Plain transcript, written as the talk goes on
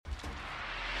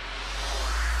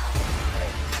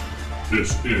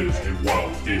This is a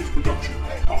Wild Games Production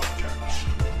podcast.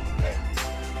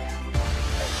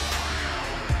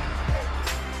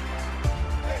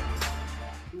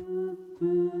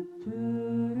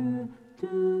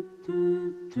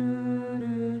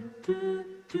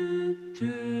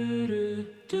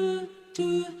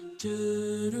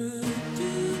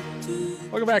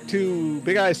 Welcome back to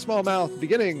Big Eyes Small Mouth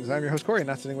Beginnings. I'm your host Corey, and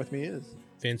not sitting with me is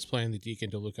Vince playing the Deacon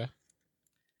DeLuca.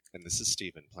 And this is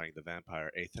Steven playing the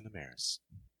vampire Ethan Amaris.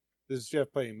 This is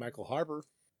Jeff playing Michael Harbour.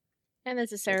 And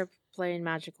this is Sarah playing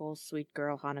magical sweet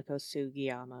girl Hanako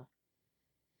Sugiyama.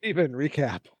 Steven.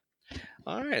 Recap.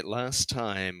 All right, last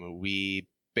time we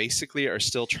basically are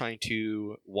still trying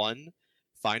to, one,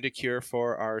 find a cure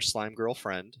for our slime girl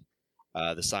friend.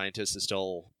 The scientist is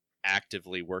still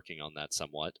actively working on that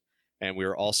somewhat. And we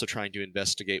are also trying to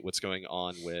investigate what's going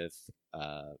on with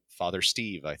Father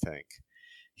Steve, I think.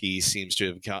 He seems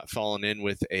to have fallen in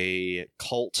with a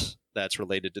cult that's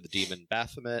related to the demon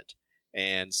Baphomet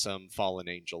and some fallen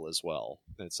angel as well.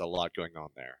 It's a lot going on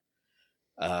there.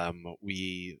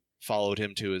 We followed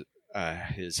him to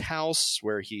his house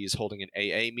where he's holding an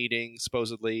AA meeting,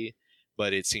 supposedly,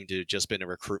 but it seemed to have just been a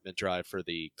recruitment drive for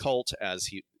the cult, as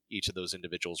each of those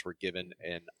individuals were given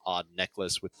an odd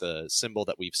necklace with the symbol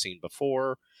that we've seen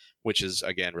before, which is,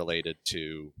 again, related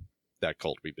to that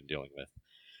cult we've been dealing with.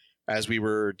 As we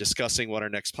were discussing what our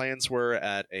next plans were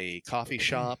at a coffee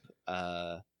shop,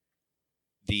 I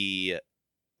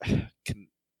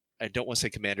don't want to say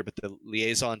commander, but the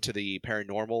liaison to the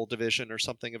paranormal division or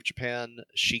something of Japan,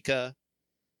 Shika,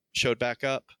 showed back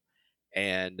up.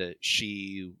 And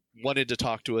she wanted to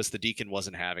talk to us. The deacon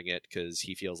wasn't having it because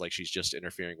he feels like she's just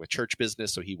interfering with church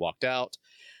business, so he walked out.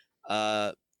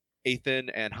 Ethan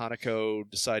and Hanako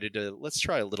decided let's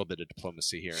try a little bit of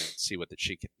diplomacy here and see what that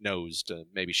she knows.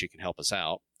 Maybe she can help us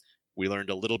out. We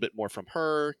learned a little bit more from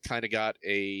her, kind of got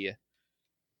a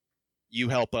you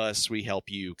help us, we help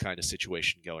you kind of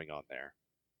situation going on there.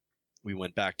 We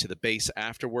went back to the base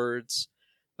afterwards,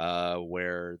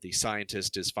 where the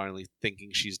scientist is finally thinking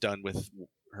she's done with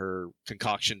her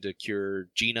concoction to cure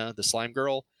Gina, the slime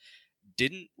girl.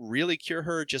 Didn't really cure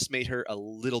her, just made her a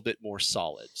little bit more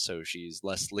solid. So she's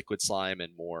less liquid slime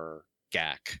and more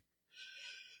gack.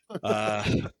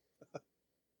 The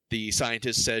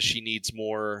scientist says she needs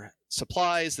more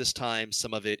supplies. This time,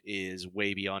 some of it is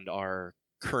way beyond our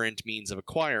current means of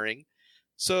acquiring.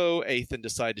 So Ethan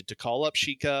decided to call up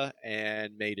Shika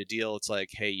and made a deal. It's like,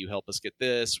 hey, you help us get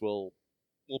this, we'll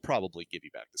probably give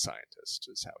you back the scientist,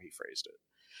 is how he phrased it.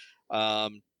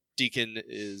 Deacon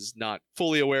is not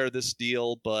fully aware of this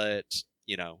deal, but,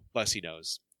 less he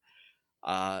knows.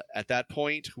 At that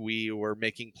point, we were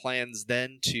making plans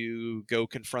then to go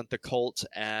confront the cult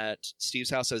at Steve's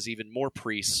house, as even more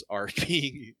priests are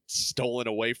being stolen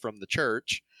away from the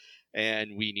church,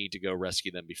 and we need to go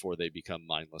rescue them before they become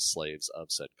mindless slaves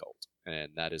of said cult.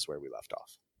 And that is where we left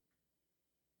off.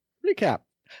 Recap.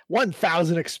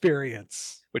 1,000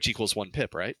 experience. Which equals 1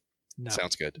 pip, right? No.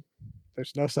 Sounds good.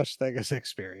 There's no such thing as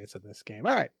experience in this game.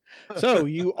 All right. So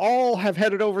you all have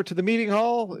headed over to the meeting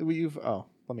hall. Let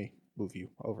me move you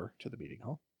over to the meeting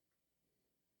hall.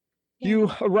 You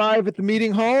arrive at the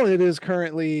meeting hall. It is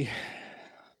currently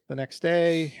the next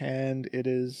day, and it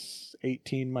is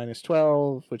 18 minus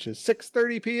 12, which is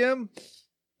 6:30 p.m.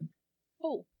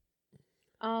 Oh.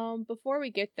 Before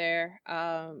we get there,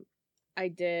 I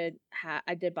did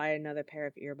buy another pair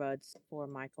of earbuds for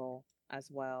Michael as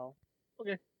well.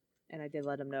 Okay. And I did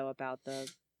let him know about the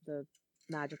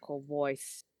magical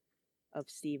voice of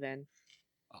Steven.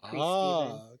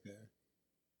 Okay.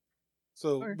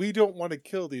 So we don't want to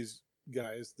kill these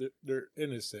guys. They're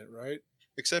innocent, right?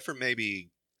 Except for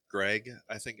maybe Greg,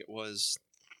 I think it was.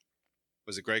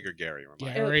 Was it Greg or Gary? It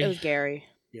was Gary.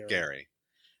 Gary.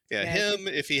 Yeah, him,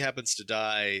 if he happens to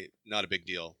die, not a big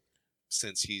deal,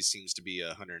 since he seems to be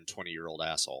a 120-year-old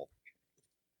asshole.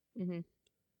 Mm-hmm.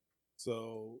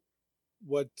 So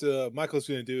what Michael's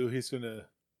going to do, he's going to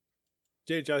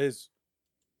change out his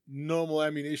normal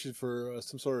ammunition for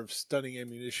some sort of stunning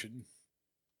ammunition.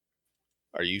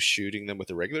 Are you shooting them with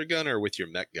a regular gun or with your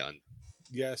mech gun?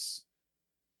 Yes.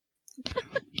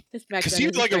 Because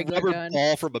you like a rubber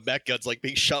ball from a mech gun's like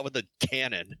being shot with a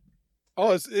cannon.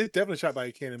 Oh, it's definitely shot by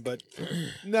a cannon, but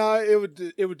no,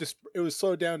 it would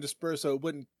slow down, disperse, so it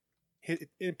wouldn't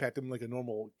impact them like a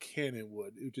normal cannon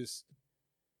would. It would just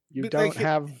you don't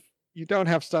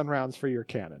have stun rounds for your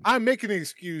cannon. I'm making an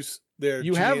excuse there.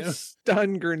 You have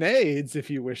stun grenades if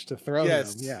you wish to throw them.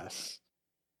 Yes.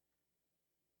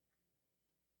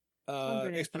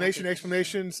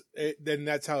 Explanations. Then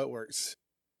that's how it works.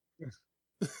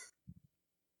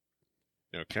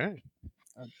 Okay.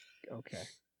 Okay.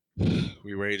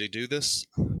 We ready to do this?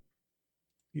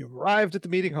 You arrived at the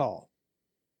meeting hall.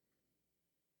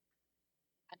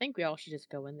 I think we all should just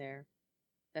go in there.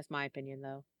 That's my opinion,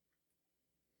 though.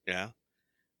 Yeah.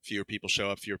 Fewer people show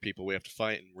up, fewer people we have to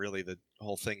fight, and really the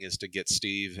whole thing is to get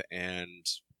Steve and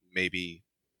maybe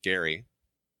Gary.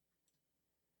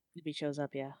 If he shows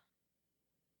up, yeah.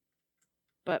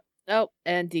 But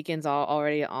and Deacon's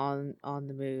already on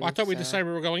the move. Well, I thought we so- decided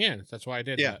we were going in. That's why I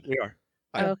did that. we are.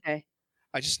 Okay.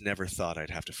 I just never thought I'd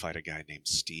have to fight a guy named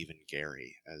Steve and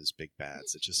Gary as big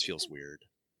bads. It just feels weird.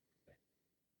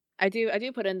 I do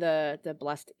put in the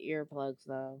blessed earplugs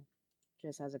though,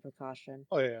 just as a precaution.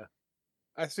 Oh yeah,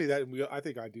 I see that. And I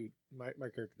think I do. My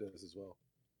character does as well.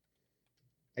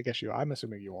 I guess I'm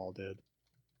assuming you all did.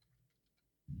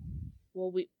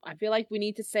 Well, I feel like we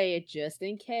need to say it just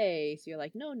in case. You're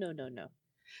like, no.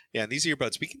 Yeah, and these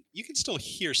earbuds, you can still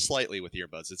hear slightly with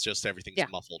earbuds. It's just everything's Yeah.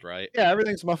 muffled, right? Yeah,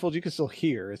 everything's muffled. You can still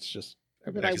hear. It's just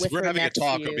But Yeah, I 'cause if we're whisper having a next to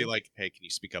talk, it'll be you. like, hey, can you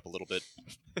speak up a little bit?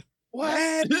 What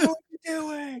are you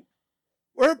doing?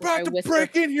 We're about I to whisper-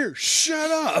 break in here.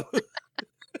 Shut up.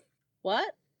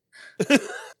 What?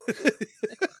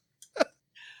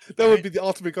 That would be the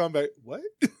ultimate combat. What?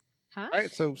 Huh? all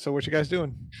right. So what you guys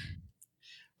doing?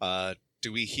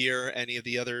 Do we hear any of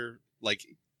the other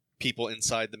people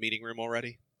inside the meeting room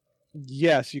already?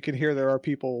 Yes, you can hear there are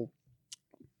people.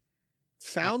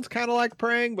 Sounds kind of like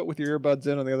praying, but with your earbuds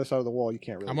in on the other side of the wall, you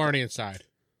can't really. I'm already inside.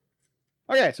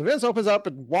 Okay, so Vince opens up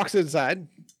and walks inside.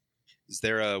 Is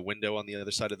there a window on the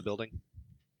other side of the building?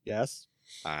 Yes.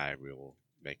 I will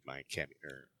make my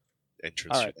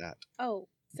entrance All for right. that. Oh,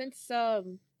 since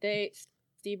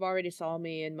Steve already saw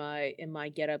me in my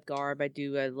get up garb, I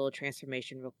do a little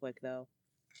transformation real quick though.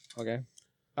 Okay.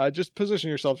 Just position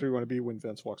yourself where you want to be when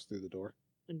Vince walks through the door.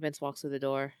 When Vince walks through the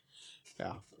door,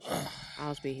 Yeah.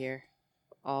 I'll just be here,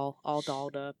 all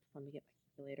dolled up. Let me get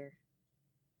my calculator.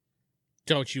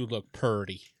 Don't you look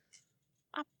purty?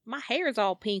 My hair is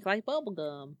all pink like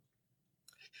bubblegum.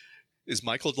 Is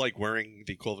Michael wearing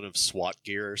the equivalent of SWAT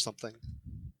gear or something?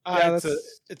 Yeah,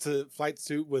 It's a flight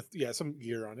suit with some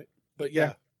gear on it. But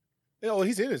yeah. Oh,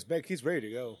 he's in his mech. He's ready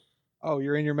to go. Oh,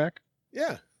 you're in your mech?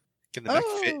 Yeah. Can the mech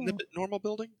fit in the Oh. normal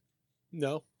building?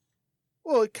 No.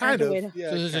 Well, it kind Find a of. way to- Yeah,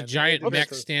 So there's a kind of. giant Okay, mech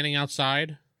so- standing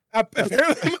outside.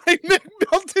 Apparently, my mech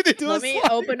melted into Let a me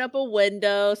slime. open up a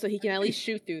window so he can at least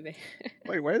shoot through there.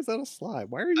 Wait, why is that a slime?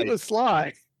 Why are you I- a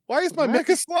slime? Why is my What? mech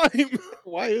a slime?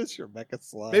 Why is your mech a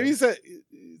slime? Maybe it's a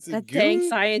That dang goo?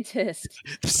 scientist.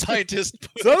 The scientist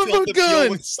Son of a filled the fuel gun!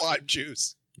 with slime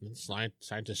juice.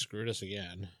 Scientist screwed us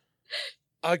again.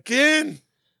 Again.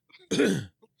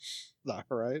 All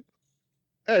right.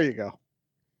 There you go.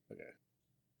 Okay.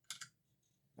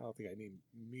 I don't think I need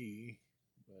me,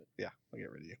 but Yeah, I'll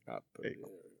get rid of you. I'll put Hey. it there.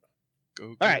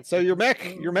 Go, All right, so your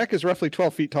mech is roughly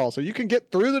 12 feet tall, so you can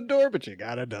get through the door, but you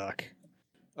gotta duck.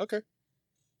 Okay.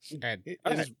 And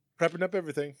I'm just prepping up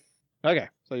everything. Okay,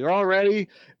 so you're all ready.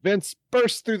 Vince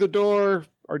bursts through the door,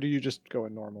 or do you just go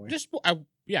in normally?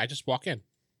 I just walk in.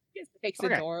 Just takes the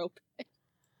Okay. door open.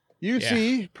 You Yeah.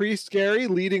 see Priest Gary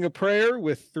leading a prayer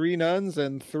with 3 nuns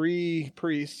and 3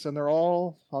 priests, and they're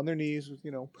all on their knees,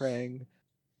 praying.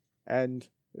 And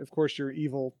of course, your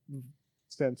evil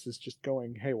sense is just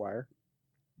going haywire.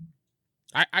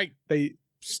 I They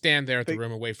stand there at the They-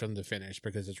 room and wait for them to finish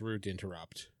because it's rude to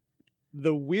interrupt.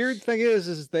 The weird thing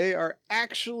is they are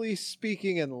actually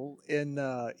speaking in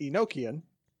Enochian,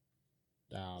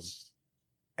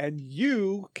 and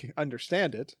you can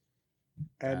understand it.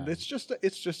 And it's just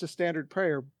a standard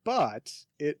prayer, but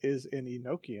it is in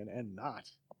Enochian and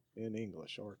not in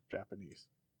English or Japanese.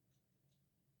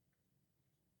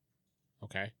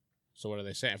 Okay. So what are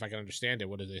they saying? If I can understand it,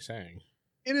 what are they saying?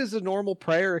 It is a normal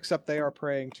prayer, except they are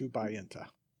praying to Bayinta.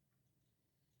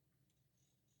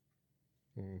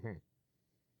 Mm-hmm.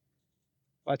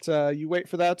 But you wait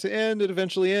for that to end. It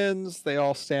eventually ends. They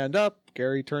all stand up.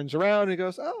 Gary turns around and he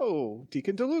goes, "Oh,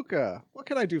 Deacon DeLuca, what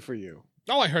can I do for you?"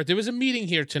 Oh, I heard there was a meeting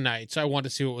here tonight, so I wanted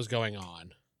to see what was going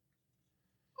on.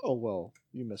 "Oh, well,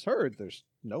 you misheard. There's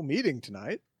no meeting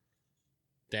tonight."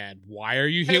 Dad, why are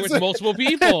you here with multiple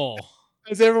people?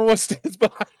 As everyone stands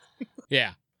behind.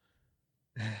 Yeah.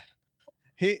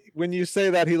 When you say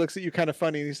that, he looks at you kind of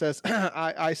funny and he says,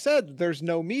 I said there's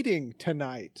no meeting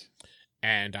tonight.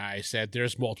 And I said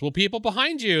there's multiple people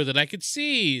behind you that I could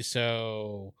see,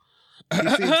 so...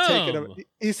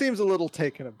 He seems a little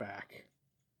taken aback.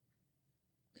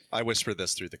 I whisper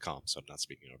this through the comm, so I'm not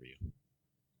speaking over you.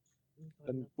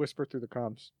 And whisper through the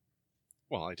comms.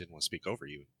 Well, I didn't want to speak over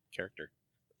you in character.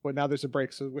 Well, now there's a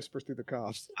break, so whisper through the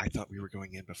comms. I thought we were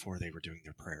going in before they were doing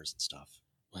their prayers and stuff.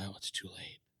 Well, it's too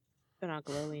late. They're not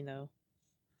glowing though.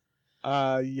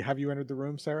 Have you entered the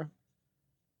room, Sarah?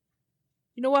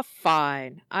 You know what?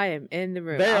 Fine. I am in the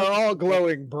room. They I'll- are all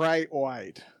glowing bright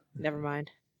white. Never mind.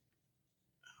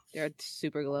 They're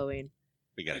super glowing.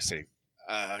 We gotta say,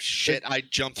 shit! I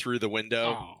jumped through the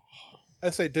window. Oh. I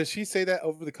say, does she say that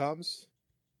over the comms?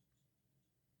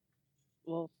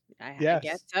 Well, I Yes.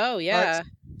 guess so. Yeah.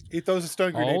 He throws a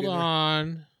stun grenade Hold in there.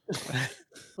 on.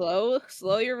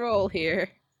 Slow your roll here.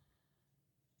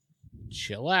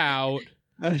 Chill out.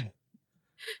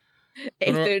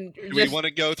 Ethan, Do we want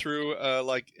to go through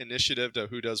like initiative to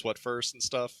who does what first and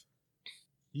stuff?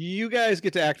 You guys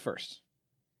get to act first.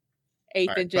 Ethan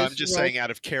All right, but just I'm just rolled- saying,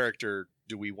 out of character,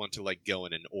 do we want to like go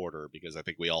in an order? Because I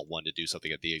think we all want to do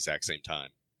something at the exact same time.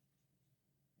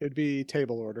 It'd be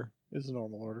table order. This is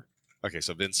normal order. Okay,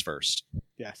 so Vince first.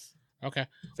 Yes. Okay.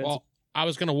 Vince- Well, I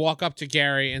was going to walk up to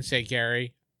Gary and say,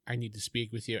 Gary, I need to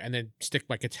speak with you, and then stick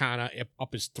my katana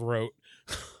up his throat.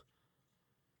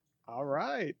 All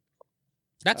right.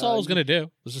 That's all I was you- going to do. I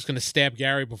was just going to stab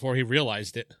Gary before he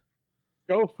realized it.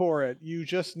 Go for it. You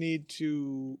just need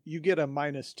to. You get a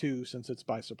 -2 since it's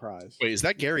by surprise. Wait, is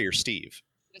that Gary or Steve?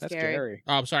 It's That's Gary. Gary.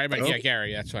 Oh, I'm sorry. But yeah, Okay.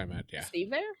 Gary. That's what I meant. Yeah. Steve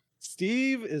there?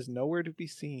 Steve is nowhere to be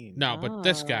seen. No, but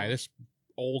this guy, Ah. this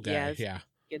old guy. Yes. Yeah.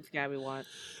 Good guy we want.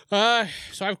 So I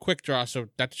have quick draw, so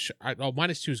that's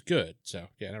 -2 is good. So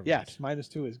yeah. Never Yes, mind.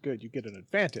 -2 is good. You get an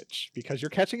advantage because you're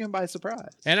catching him by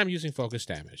surprise. And I'm using focus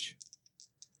damage.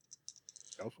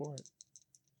 Go for it.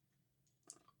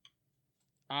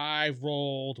 I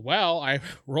rolled I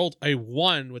rolled a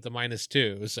 1 with the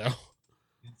 -2. So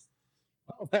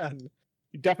Well, then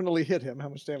you definitely hit him. How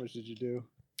much damage did you do?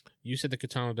 you said the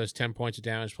katana does 10 points of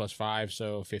damage plus 5,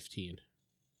 so 15.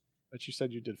 But you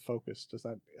said you did focus. Does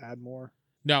that add more?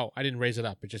 No, I didn't raise it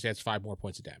up. It just adds 5 more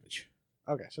points of damage.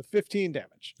 Okay, so 15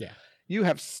 damage. Yeah. You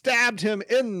have stabbed him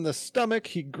in the stomach.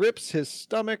 He grips his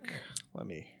stomach.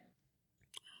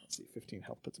 Let's see, 15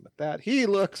 health puts him at that. He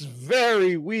looks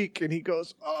very weak and he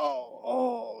goes,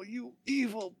 Oh, you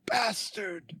evil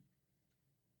bastard.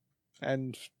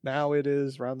 And now it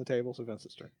is round the table, so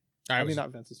Vince's turn. I mean, not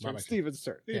Vince's turn, my turn. Steven's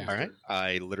turn. Yeah. All right.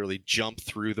 I literally jump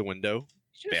through the window,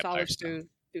 Should have saw Vampire us style.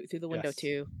 through the window Yes.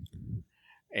 too.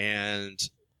 and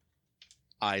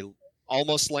I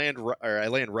almost land, or I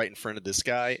land right in front of this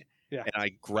guy. Yeah. And I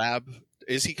grab.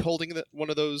 Is he holding one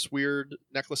of those weird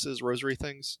necklaces, rosary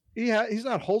things? He's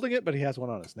not holding it, but he has one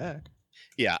on his neck.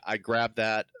 Yeah, I grab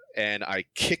that and I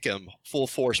kick him full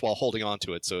force while holding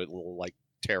onto it, so it will like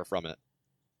tear from it.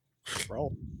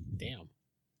 Roll. Damn.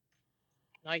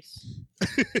 Nice.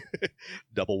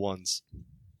 Double ones.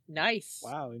 Nice.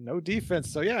 Wow, no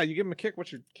defense. So yeah, you give him a kick.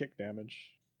 What's your kick damage?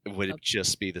 Would it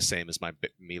just be the same as my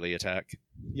melee attack?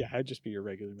 Yeah, it'd just be your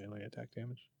regular melee attack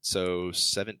damage. So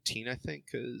 17, I think,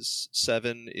 because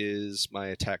 7 is my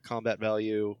attack combat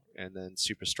value, and then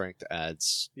super strength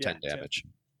adds 10 Yeah, 10. damage.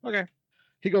 Okay.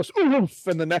 He goes, oof,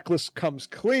 and the necklace comes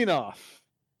clean off.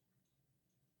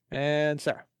 And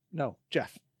Sarah. No,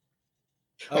 Jeff.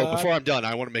 Oh, before I'm done,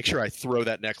 I want to make sure I throw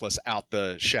that necklace out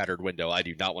the shattered window. I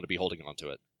do not want to be holding onto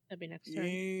it. That'd be next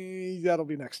turn. That'll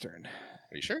be next turn.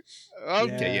 Are you sure?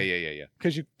 Okay, yeah.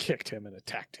 Because you kicked him and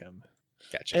attacked him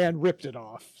Gotcha. and ripped it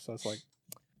off. So it's like,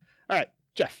 all right,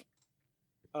 Jeff.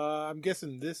 I'm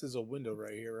guessing this is a window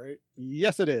right here, right?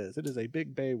 Yes, it is. It is a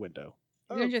big bay window.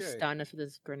 You're gonna just Okay. stun us with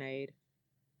this grenade.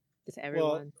 Just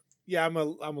everyone. Yeah, I'm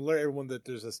alert everyone that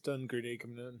there's a stun grenade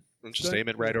coming in. I'm just aim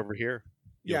it right over here.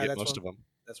 You'll Yeah, get that's most what of them.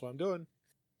 That's what I'm doing.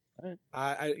 Alright.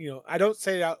 I don't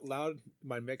say it out loud in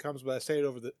my medcoms, but I say it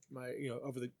over the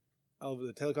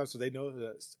telecom so they know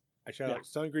that I shout Yeah. out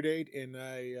stun grenade and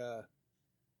I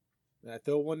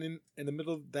throw one in the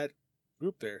middle of that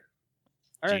group there.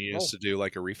 All Do right, you roll. used to do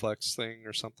like a reflex thing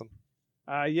or something?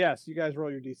 Yes, you guys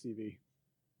roll your DCV.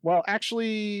 Well,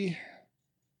 actually,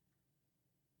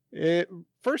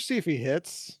 first see if he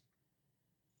hits.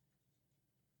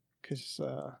 Because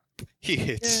He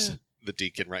hits Yeah. the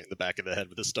deacon right in the back of the head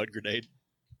with a stun grenade.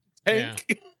 Yeah.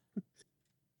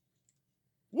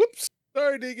 Whoops!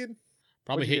 Sorry, Deegan.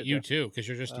 Probably What'd you hit get, you Jeff? too, because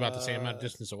you're just about the same amount of Uh,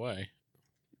 distance away.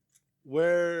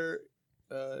 Where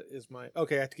is my?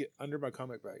 Okay, I have to get under my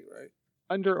comic value, right?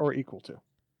 under or equal to.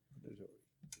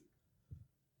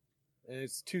 And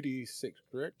it's 2d6,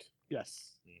 correct?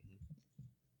 Yes.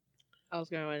 I was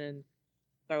going in and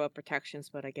throw up protections,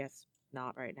 but I guess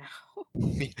not right now.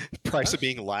 Price of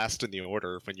being last in the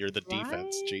order when you're the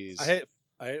defense. Right? Jeez.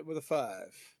 I hit with a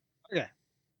 5.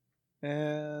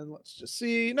 And let's just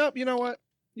see. Nope, you know what?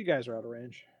 You guys are out of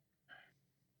range.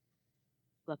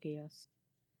 Lucky us.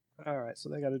 All right, so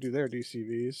they got to do their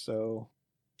DCVs. So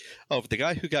Oh, the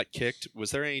guy who got kicked, was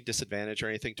there any disadvantage or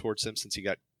anything towards him since he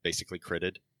got basically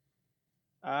critted?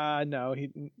 No,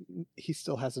 he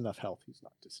still has enough health. He's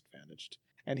not disadvantaged,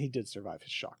 and he did survive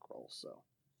his shock roll. So,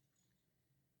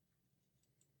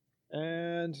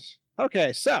 and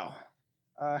okay, so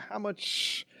how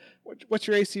much? What's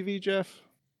your ACV, Jeff?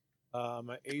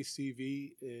 My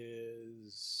ACV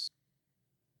is.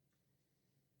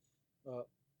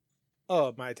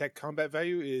 My attack combat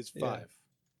value is 5.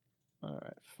 Yeah. All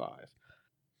right, 5.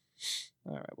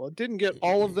 All right. Well, it didn't get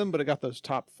all of them, but it got those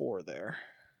top 4 there.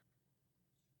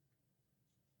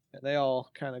 And they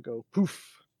all kind of go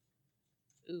poof.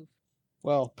 Oof.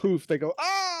 Well, poof, they go,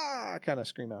 ah, kind of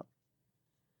scream out.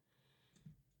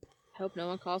 Hope no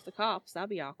one calls the cops. That'd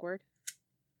be awkward.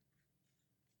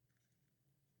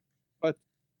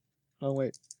 Oh,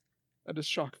 wait. That is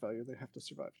shock value. They have to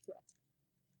survive.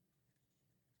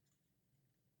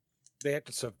 They have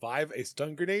to survive a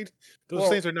stun grenade? Those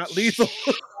Well, things are not lethal.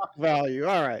 Shock value.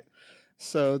 All right.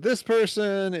 So this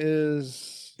person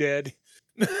is Dead.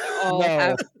 They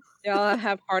all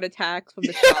have heart attacks from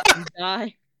the shock and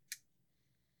die.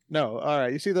 No. All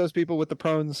right. You see those people with the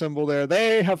prone symbol there?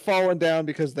 They have fallen down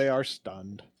because they are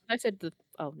stunned. I said the.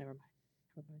 Oh, never mind.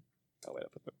 Oh, wait. I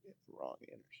put the wrong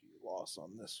energy loss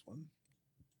on this one.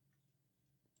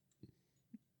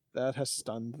 That has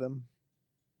stunned them.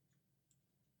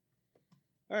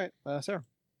 All right. Sarah.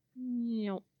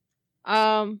 Nope.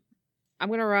 I'm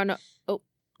gonna run. Oh,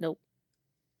 nope.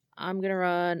 I'm gonna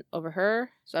run over her,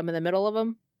 so I'm in the middle of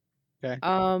them. Okay.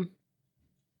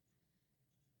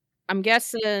 I'm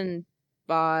guessing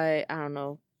by I don't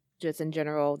know, just in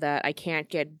general that I can't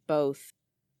get both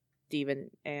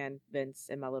Steven and Vince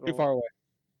in my little. Too far away.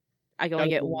 I can only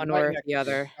Gotta get be one right or next the to you.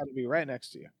 other. Gotta be right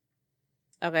next to you.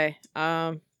 Okay.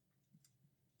 All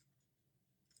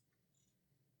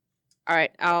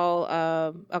right.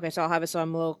 Okay. So I'll have it so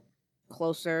I'm a little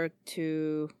closer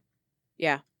to.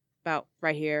 Yeah, about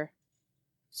right here.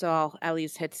 So I'll at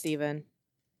least hit Steven.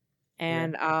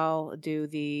 And I'll do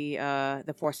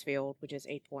the force field, which is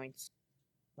 8 points.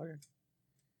 Okay.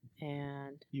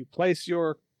 And You place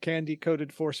your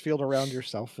candy-coated force field around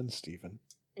yourself and Steven.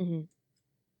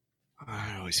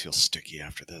 I always feel sticky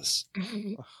after this.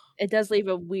 it does leave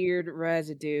a weird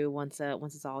residue once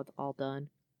it's all done.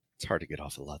 It's hard to get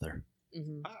off the leather.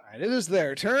 All right, it is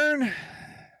their turn.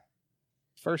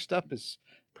 First up is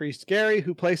Priest Gary,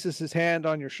 who places his hand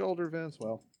on your shoulder, Vince.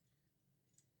 Well,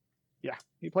 yeah,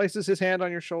 he places his hand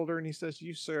on your shoulder and he says,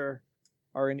 "You, sir,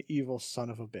 are an evil son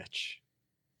of a bitch."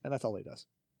 And that's all he does.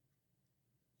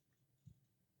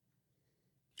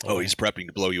 Oh, he's prepping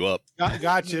to blow you up.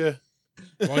 Gotcha.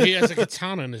 Well, he has a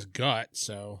katana in his gut,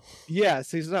 so. Yes,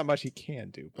 there's not much he can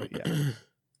do, but yeah.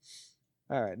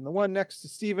 All right, and the one next to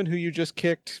Steven, who you just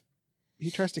kicked, he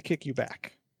tries to kick you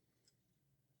back.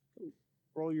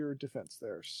 Roll your defense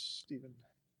there, Steven.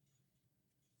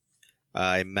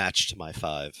 I matched my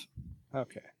 5.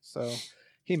 Okay, so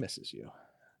he misses you.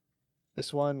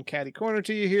 This one catty corner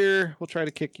to you here will try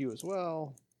to kick you as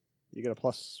well. You get a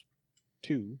 +2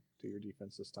 to your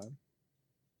defense this time.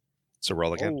 So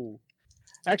roll again. Oh.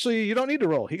 Actually, you don't need to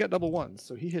roll. He got double ones,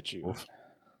 so he hit you. Oof.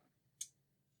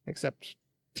 Except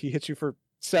he hits you for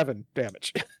 7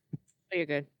 damage. Oh, you're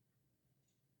good.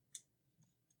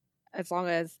 As long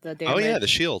as the damage. Oh yeah, the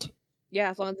shield.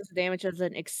 Yeah, as long as the damage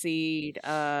doesn't exceed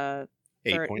 8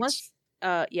 points.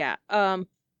 For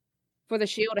the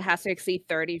shield, it has to exceed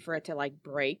 30 for it to like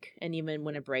break, and even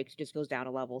when it breaks, it just goes down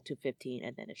a level to 15,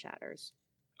 and then it shatters.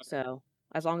 So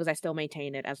as long as I still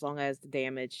maintain it, as long as the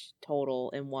damage total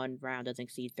in one round doesn't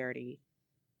exceed 30.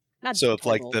 Not So if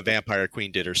like total, the Vampire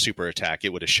Queen did her super attack,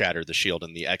 it would have shattered the shield,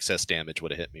 and the excess damage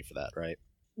would have hit me for that, right?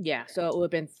 yeah, so it would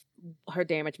have been her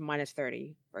damage minus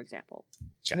 30, for example.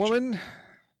 This woman,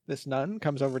 this nun,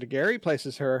 comes over to Gary,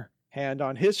 places her hand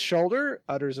on his shoulder,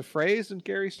 utters a phrase, and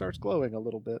Gary starts glowing a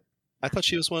little bit. I thought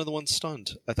she was one of the ones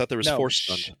stunned. I thought there was No, 4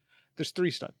 stunned. There's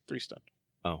 3 stunned. 3 stunned.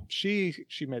 Oh. She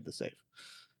made the save.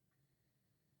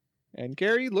 And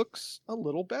Gary looks a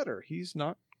little better. He's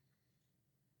not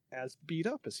as beat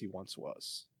up as he once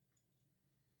was.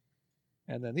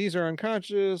 And then these are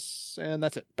unconscious, and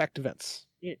that's it. Back to Vince.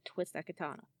 You need to twist that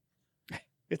katana.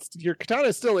 It's your katana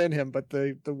is still in him, but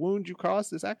the wound you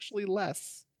caused is actually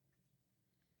less.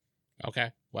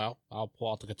 Okay, well, I'll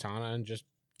pull out the katana and just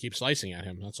keep slicing at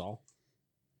him. That's all.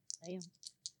 Damn.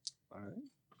 All right.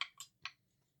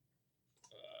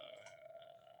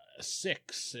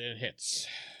 6, it hits.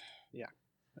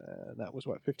 That was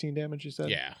what, 15 damage you said?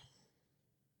 Yeah.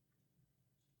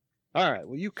 All right.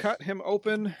 Well, you cut him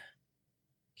open.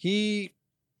 He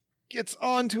gets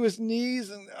onto his knees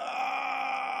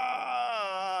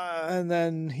and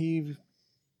then he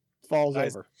falls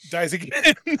Dies. over. Dies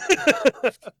again.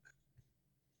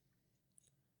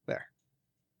 There.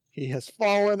 He has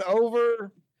fallen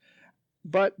over,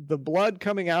 but the blood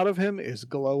coming out of him is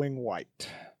glowing white.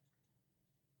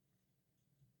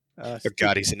 Oh,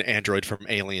 God, he's an android from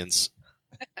Aliens.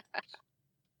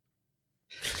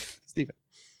 Steven.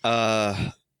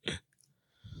 Off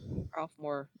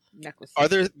more necklaces. Are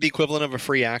there the equivalent of a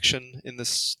free action in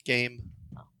this game?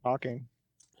 Talking.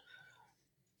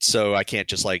 So I can't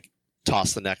just like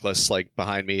toss the necklace like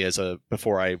behind me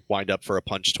before I wind up for a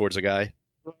punch towards a guy?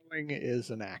 Throwing is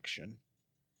an action.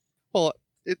 Well,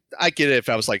 I get it if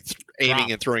I was like aiming Drop.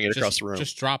 and throwing it across the room.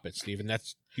 Just drop it, Steven.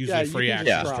 That's usually you free can action.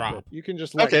 just Just drop drop. it. You can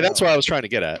just let Okay, go. that's what I was trying to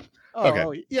get at. Okay.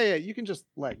 Oh, yeah, you can just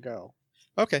let go.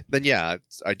 Okay, then yeah,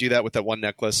 I do that with that one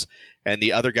necklace, and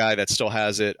the other guy that still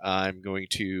has it, I'm going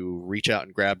to reach out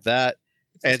and grab that,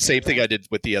 and same thing I did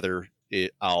with the other.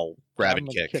 I'll grab I'm and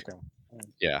gonna kick. him.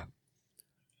 Yeah.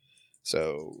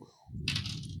 So,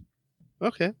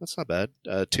 okay, that's not bad.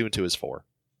 2 and 2 is 4.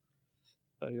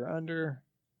 So you're under.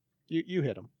 You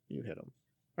hit him. You hit him.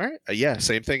 All right. Yeah,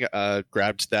 same thing.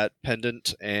 Grabbed that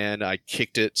pendant and I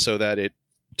kicked it so that it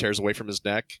tears away from his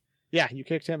neck. Yeah, you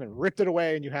kicked him and ripped it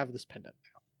away, and you have this pendant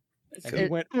now. And he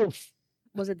went oof.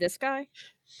 Was it this guy?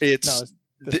 It's No, it's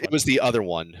this it one. was the other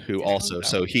one who This also. one?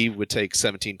 So he would take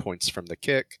 17 points from the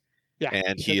kick, Yeah,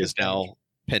 and he he took is his damage. now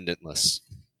pendantless.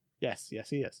 Yes, he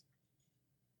is.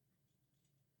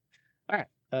 All right.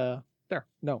 There.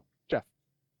 No, Jeff.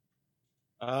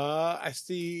 I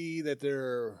see that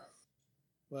there.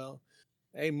 Well,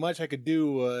 ain't much I could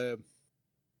do.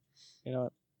 You know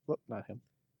what? Whoop, not him.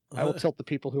 I will tilt the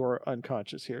people who are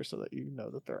unconscious here so that you know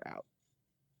that they're out.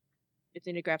 Just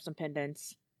need to grab some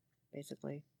pendants,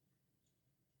 basically.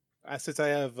 Since I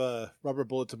have rubber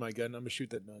bullets in my gun, I'm gonna shoot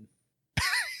that nun.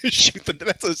 Shoot,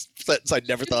 that's a sentence I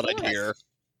never thought I'd hear.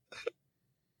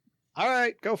 All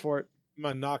right, go for it. I'm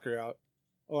gonna knock her out.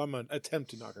 Oh, I'm gonna attempt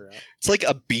to knock her out. It's like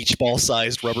a beach ball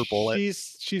sized rubber bullet.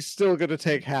 She's still going to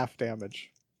take half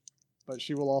damage, but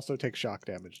she will also take shock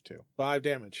damage too. 5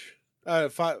 damage.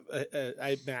 5.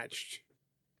 I matched. She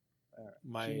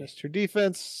My. missed her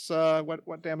defense.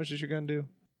 What damage is your gun do?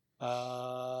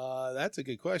 That's a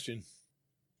good question.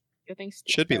 Good things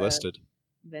Should be listed.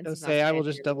 Vince Let's is not say I will standing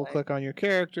just your double way. click on your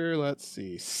character. Let's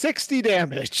see, 60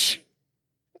 damage.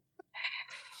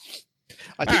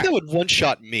 I think that would one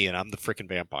shot me, and I'm the freaking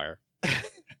vampire.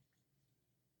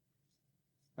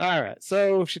 All right,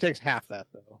 so she takes half that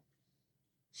though.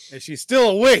 And she's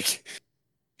still awake.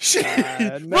 Shit!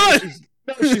 No, Run!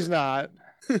 she's not.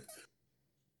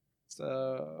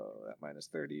 So that minus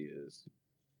 30 is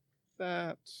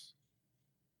that.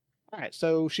 All right,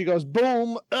 so she goes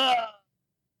boom.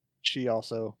 She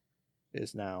also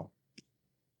is now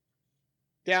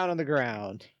down on the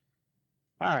ground.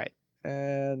 All right,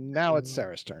 and now it's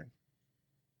Sarah's turn.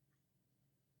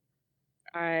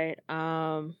 All right.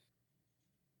 I'll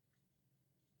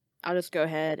just go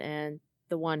ahead and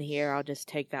the one here. I'll just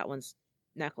take that one's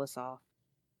necklace off.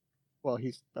 Well,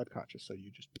 he's unconscious, so you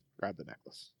just grab the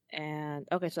necklace. And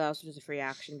okay, so that was just a free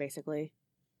action, basically.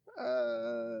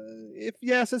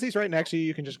 Since he's right next to you,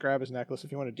 you can just grab his necklace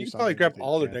if you want to do You can something. probably grab with it,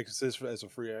 all you their can. necklaces as a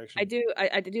free action. I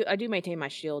do maintain my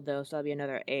shield though, so that'll be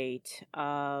another 8.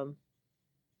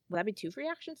 Would that be 2 free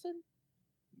actions then?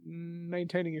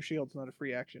 Maintaining your shield's not a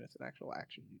free action; it's an actual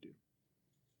action you do.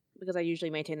 Because I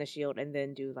usually maintain the shield and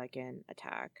then do like an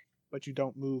attack. But you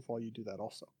don't move while you do that.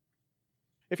 Also,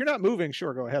 if you're not moving,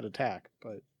 sure, go ahead attack.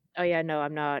 But Oh yeah, no,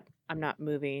 I'm not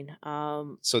moving.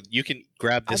 So you can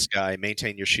grab this guy,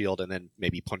 maintain your shield, and then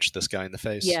maybe punch this guy in the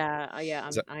face. I'm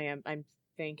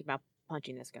thinking about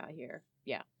punching this guy here.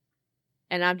 Yeah.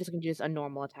 And I'm just gonna do just a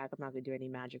normal attack. I'm not gonna do any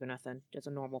magic or nothing. Just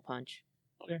a normal punch.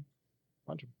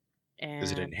 punch him. And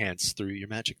Does it enhance through your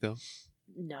magic though?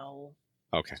 no,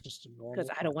 Okay. It's just a normal. because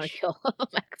I don't want punch. to kill him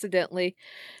accidentally.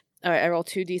 All right, I roll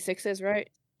 2d6s, right?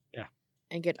 Yeah.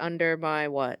 And get under my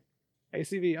what?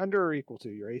 ACV under or equal to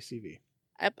your ACV.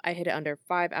 Yep, I hit it under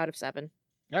 5 out of 7.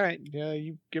 All right, yeah,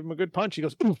 you give him a good punch. He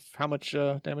goes, oof. How much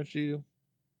damage do you?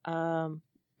 I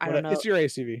don't know. It's your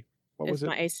ACV. What It's was it?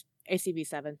 my ACV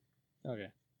 7. Okay.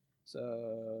 So,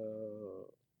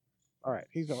 all right,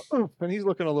 he's going, oof, and he's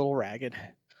looking a little ragged.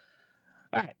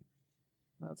 All right.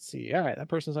 Let's see. All right, that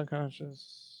person's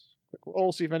unconscious. Quick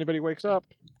roll, see if anybody wakes up.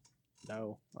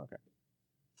 No. Okay.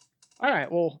 All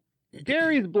right, well,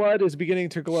 Gary's blood is beginning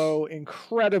to glow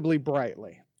incredibly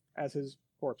brightly as his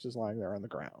corpse is lying there on the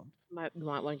ground. You might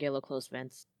want to get a little close,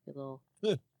 Vince. Get a little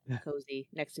cozy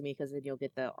next to me, because then you'll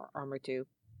get the armor too.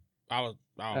 I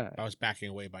was backing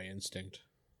away by instinct.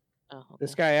 Oh, okay.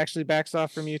 This guy actually backs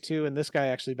off from you two, and this guy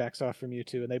actually backs off from you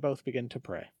two, and they both begin to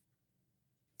pray.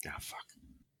 Ah, fuck.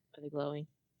 Are they glowing?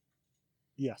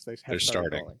 Yes, they have They're started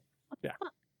starting. going. Yeah.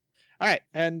 All right,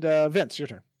 and Vince, your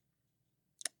turn.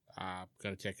 I'm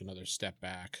gonna take another step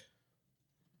back,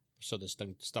 so this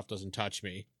stuff doesn't touch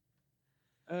me.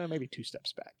 Maybe 2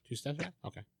 steps back. 2 steps back.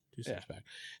 Okay, 2 steps back,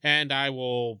 and I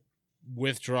will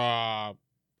withdraw.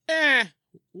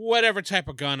 Whatever type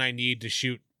of gun I need to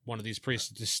shoot one of these priests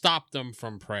to stop them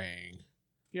from praying.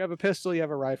 You have a pistol. You have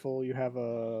a rifle. You have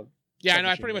a Yeah, I know.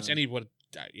 I submachine pretty much gun. any would.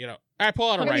 I pull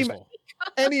out a Any- rifle.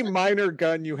 Any minor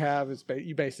gun you have is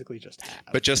you basically just have.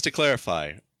 But just to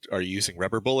clarify, are you using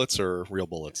rubber bullets or real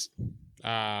bullets?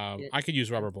 I could use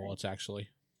rubber bullets actually.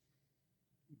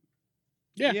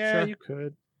 Yeah, yeah, sure. you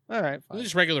could. All right, They're fine.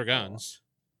 just regular guns.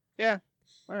 All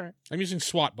right, I'm using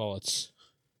SWAT bullets.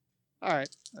 all right.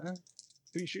 Who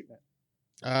are you shooting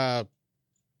at?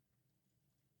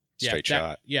 Straight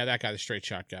shot. Yeah, that guy, the straight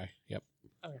shot guy. Yep.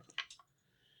 Okay.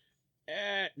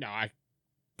 No, I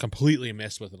completely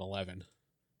missed with an 11.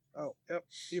 Oh, yep,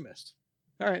 you missed.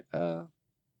 All right,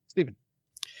 Steven.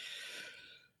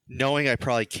 Knowing I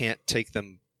probably can't take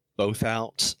them both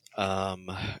out,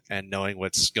 and knowing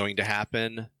what's going to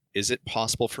happen, is it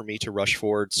possible for me to rush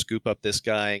forward, scoop up this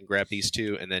guy, and grab these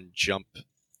 2, and then jump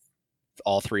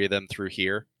all 3 of them through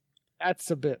here?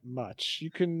 That's a bit much. You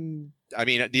can. I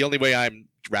mean, the only way I'm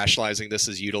rationalizing this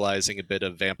is utilizing a bit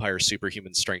of vampire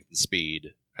superhuman strength and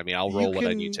speed. I mean, I'll roll what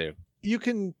I need to. You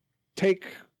can take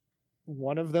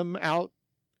one of them out.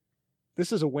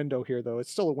 This is a window here, though.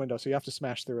 It's still a window, so you have to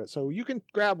smash through it. So you can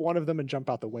grab one of them and jump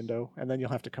out the window, and then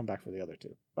you'll have to come back for the other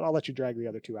 2. But I'll let you drag the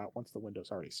other 2 out once the window's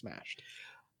already smashed.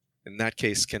 In that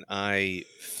case, can I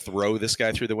throw this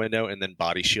guy through the window and then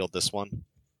body shield this one?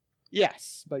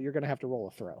 Yes, but you're going to have to roll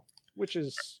a throw, which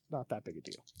is not that big a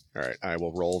deal. All right, I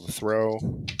will roll the throw.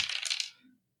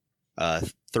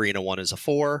 3 and a 1 is a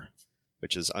 4,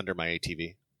 which is under my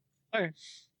ATV.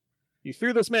 You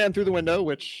threw this man through the window,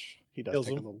 which he does Kills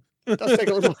take a him. little. It does take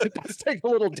a little. It does take a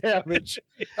little damage.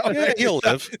 Yeah, he'll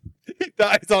live. He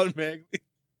dies automatically.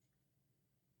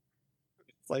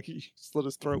 It's like he slit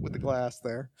his throat with the glass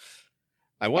there.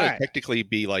 I want to Alright. technically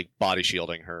be like body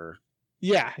shielding her.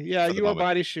 Yeah, For the you are moment.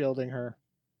 body shielding her.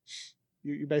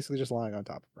 You're basically just lying on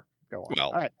top of her. Go on. Well,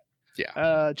 All right.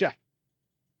 yeah. Jeff.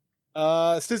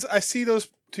 Since I see those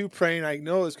 2 praying, I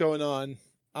know what's going on.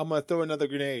 I'm gonna throw another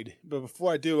grenade, but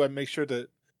before I do, I make sure that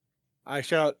I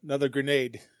shout out another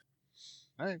grenade.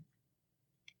 All right.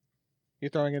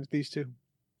 You're throwing it at these 2.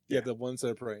 Yeah, the ones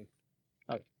that are praying.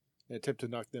 Okay. And attempt to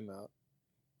knock them out.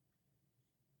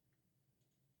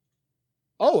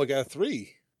 Oh, I got a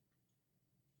 3.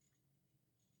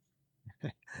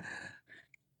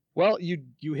 Well,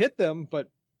 you hit them, but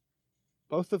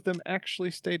both of them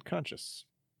actually stayed conscious.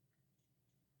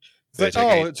 They But,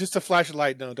 take it's just a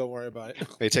flashlight. No, don't worry about it.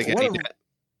 They take One any.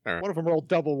 of One of them rolled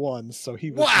double 1s, so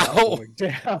he was Wow! not going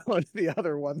down. The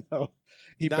other one, though,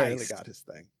 he barely Nice. got his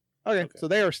thing. Okay, Okay. so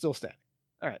they are still standing.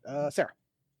 All right, Sarah.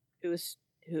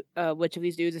 Which of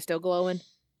these dudes is still glowing?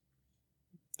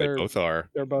 They They're both are.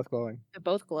 they're both glowing. They're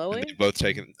both And glowing. they've both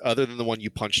taken. Other than the one you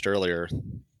punched earlier,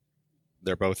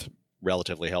 they're both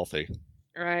relatively healthy.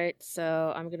 All right,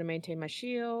 so I'm gonna maintain my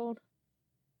shield.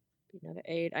 Another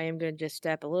 8. I am gonna just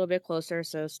step a little bit closer,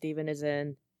 so Steven is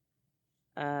in.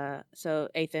 So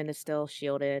Ethan is still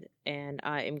shielded, and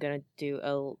I am gonna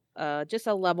do just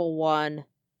a level 1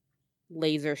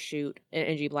 laser shoot and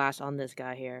energy blast on this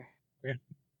guy here.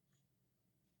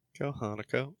 Go,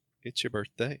 Hanako. It's your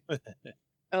birthday.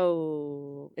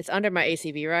 Oh, it's under my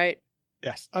ACV, right?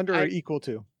 Yes, under I- or equal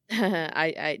to.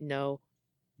 I know.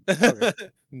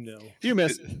 No. You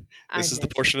missed. This is the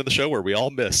portion of the show where we all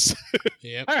miss.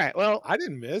 Yep. All right. Well, I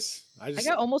didn't miss. I I just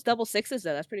got almost double 6s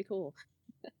though. That's pretty cool.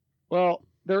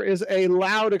 there is a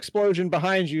loud explosion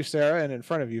behind you, Sarah, and in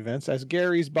front of you, Vince, as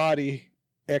Gary's body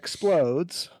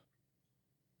explodes,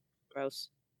 Gross.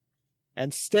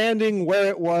 and standing where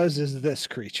it was is this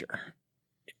creature,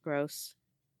 Gross.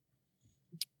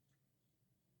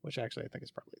 which actually I think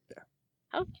is probably there.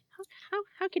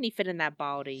 How can he fit in that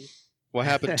body? What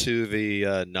happened to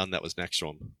the nun that was next to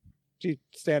him? She's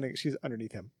standing. She's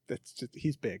underneath him. That's just.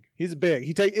 He's big. He's big.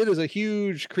 It is a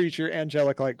huge creature,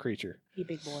 angelic-like creature. He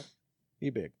big boy. He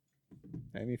big.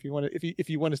 And if you want to, if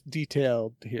you want to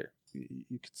detailed here,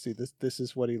 you can see this. This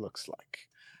is what he looks like.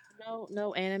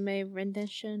 No anime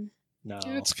rendition. No.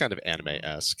 It's kind of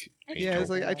anime-esque. Yeah, it's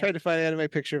like I tried to find an anime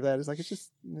picture of that. It's like it's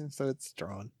just so it's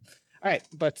drawn. All right,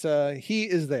 but he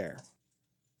is there.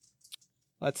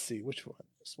 Let's see which one.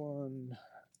 This one.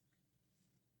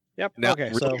 Yep. Now, okay.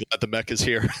 really glad the mech is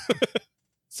here.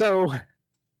 So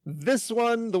this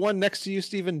one, the one next to you,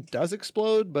 Steven, does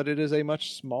explode, but it is a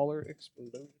much smaller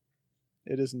explosion.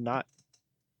 It is not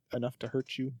enough to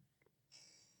hurt you,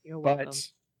 You're welcome.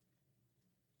 but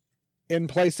in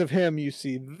place of him, you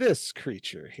see this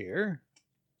creature here.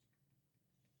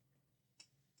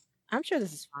 I'm sure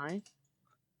this is fine.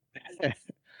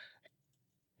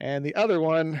 And the other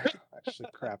one, actually,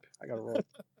 crap, I gotta roll.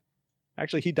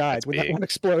 Actually, he died That's when that big. one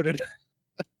exploded.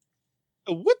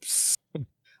 Whoops. Well,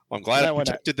 I'm glad That I one-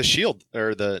 protected the shield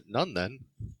or the nun then.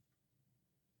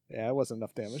 Yeah, it wasn't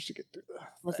enough damage to get through the.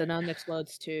 Once the nun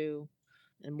explodes too,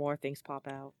 and more things pop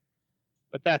out.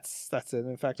 But that's it.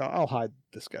 In fact, I'll hide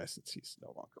this guy since he's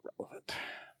no longer relevant.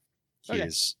 He Okay.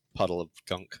 is puddle of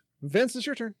gunk. Vince, it's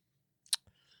your turn.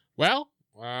 Well,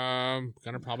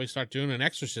 gonna probably start doing an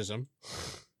exorcism.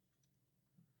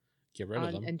 Get rid of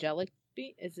On them. angelic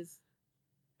being is this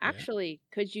Yeah. actually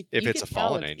could you If you it's could a tell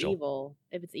fallen it's angel. evil.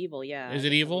 If it's evil, yeah. Is I it guess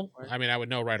that evil? would work. I mean, I would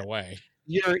know right away.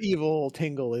 Your evil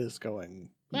tingle is going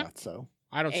Yeah. nuts. So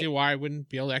I don't Hey. see why I wouldn't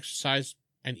be able to exercise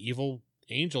an evil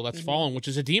angel that's Mhm. fallen, which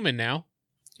is a demon now.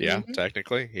 Yeah, Mhm.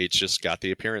 technically. He's just got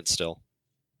the appearance still.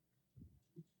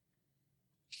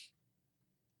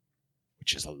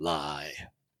 Which is a lie.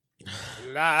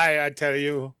 Lie, I tell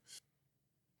you.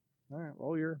 all right,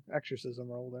 roll your exorcism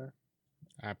roll there.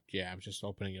 Yeah, I'm just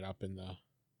opening it up in the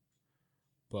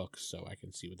book so I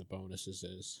can see what the bonuses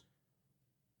is.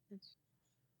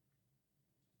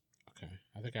 Okay,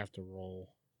 I think I have to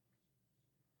roll.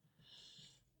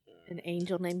 An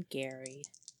angel named Gary.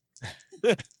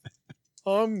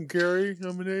 I'm Gary.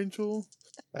 I'm an angel.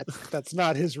 That's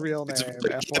not his real name. It's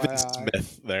Kevin FYI.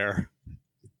 Smith there.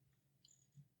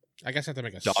 I guess I have to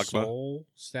make a Dogma. soul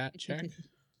stat check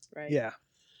Right. Yeah.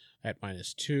 at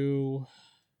 -2.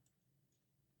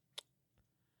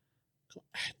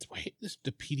 Wait,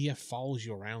 the PDF follows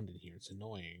you around in here. It's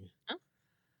annoying. Oh.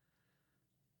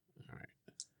 All right.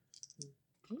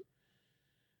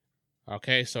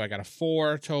 Okay, so I got a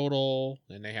 4 total,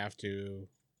 and they have to.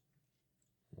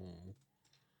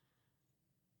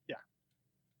 Yeah.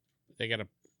 They got a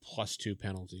 +2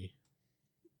 penalty.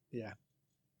 Yeah.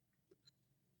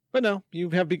 But no, you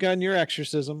have begun your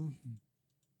exorcism.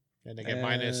 And they get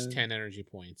And- -10 energy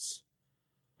points.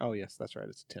 Oh yes, that's right.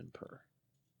 It's 10 per.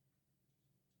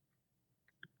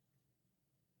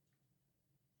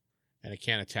 And it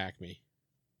can't attack me.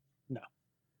 No.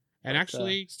 And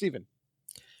actually, Steven.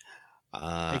 it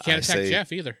I can't attack say,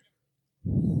 Jeff either.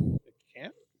 It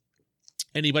can't.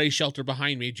 Anybody sheltered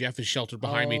behind me, Jeff is sheltered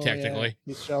behind me Oh, yeah. technically.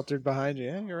 He's sheltered behind you.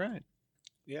 Yeah, you're right.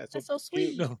 Yeah, That's so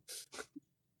sweet. No.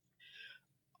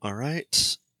 all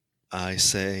right. I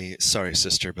say, sorry,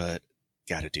 sister, but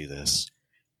gotta do this.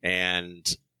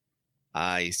 And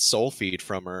I soul feed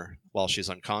from her while she's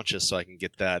unconscious so I can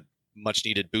get that much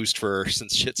needed boost for her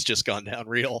since shit's just gone down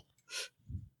real.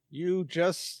 You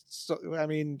just,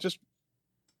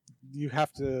 you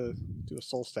have to do a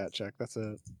soul stat check. That's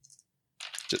a,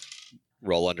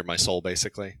 Roll under my soul,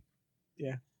 basically.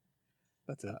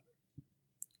 that's it.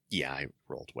 Yeah, I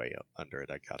rolled way up under it.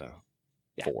 I got a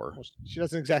Yeah. 4. Well, she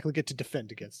doesn't exactly get to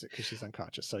defend against it because she's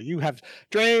unconscious. So you have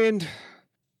drained.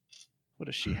 What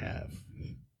does she have?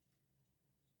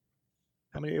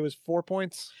 How many? It was 4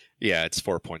 points. Yeah, it's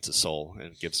 4 points of soul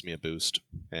and gives me a boost.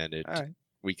 And it All right.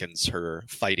 weakens her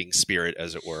fighting spirit,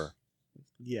 as it were.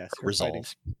 Yes, her Resolve. fighting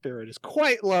spirit is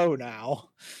quite low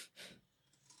now.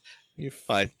 You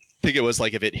I think it was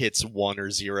like if it hits 1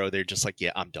 or 0, they're just like,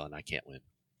 yeah, I'm done. I can't win.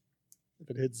 If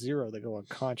it hits 0, they go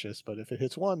unconscious. But if it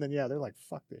hits 1, then yeah, they're like,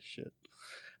 fuck this shit.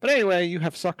 But anyway, you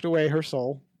have sucked away her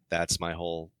soul. That's my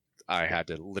whole. I had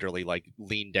to literally like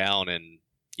lean down and,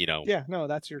 Yeah, no,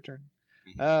 that's your turn.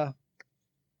 Mhm.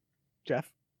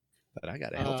 Jeff. but I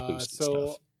got a health boost and So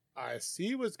stuff. I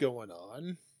see what's going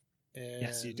on. And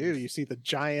Yes, you do. You see the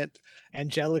giant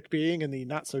angelic being and the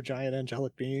not so giant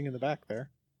angelic being in the back there.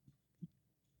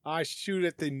 I shoot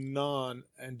at the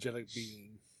non-angelic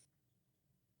being.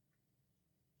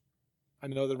 I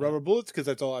know the rubber bullets because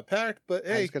that's all I packed, but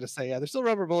I hey, was gonna say, yeah, they're still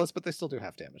rubber bullets, but they still do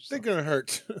have damage. So they're gonna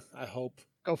hurt. I hope.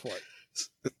 go for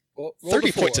it. Roll 30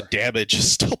 the points 4. of damage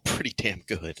is still pretty damn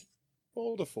good.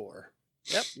 Roll the 4.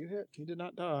 Yep, you hit. You did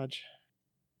not dodge.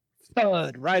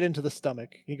 Thud right into the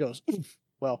stomach. He goes, oof.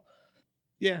 Well,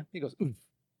 yeah, he goes, oof.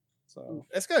 So,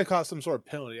 That's gotta cost some sort of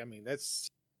penalty. I mean, that's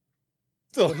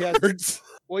still Well, he had- hurts.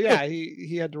 well, yeah,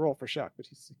 he had to roll for shock, but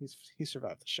he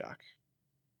survived the shock.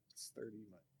 It's 30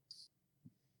 minutes.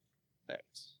 There it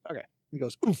is. Okay. He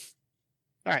goes, oof.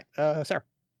 All right, Sarah.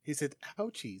 He said,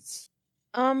 "Ouchies."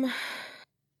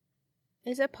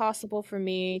 Is it possible for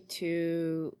me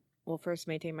to first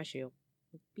maintain my shield?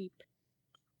 Beep.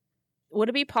 Would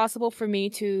it be possible for me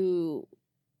to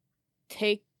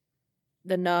take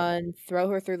the nun, throw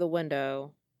her through the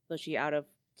window so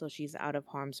she's out of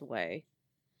harm's way?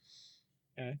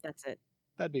 Okay. That's it.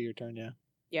 That'd be your turn, yeah.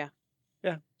 Yeah.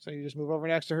 Yeah. So you just move over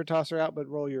next to her, toss her out, but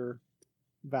roll your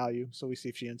value so we see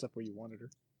if she ends up where you wanted her.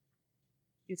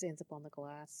 Usually ends up on the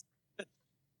glass.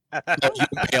 You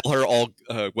impale her all,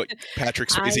 what, Patrick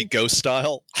Swayze ghost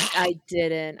style? I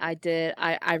didn't. I did.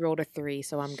 I rolled a 3,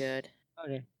 so I'm good.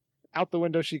 Okay. Out the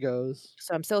window she goes.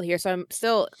 So I'm still here. So I'm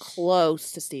still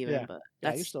close to Steven, Yeah. but Yeah,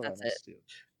 that's, you're still that's right it. next to you.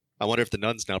 I wonder if the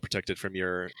nun's now protected from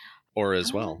your aura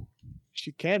as well.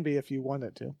 She can be if you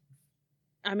wanted to.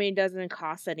 I mean, it doesn't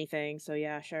cost anything, so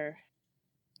yeah, sure.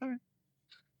 All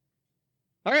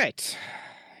right.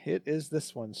 It is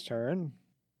this one's turn.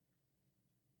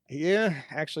 Yeah,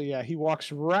 actually, yeah. He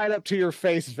walks right up to your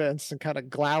face, Vince, and kind of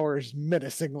glowers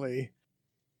menacingly.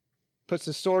 Puts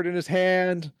his sword in his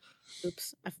hand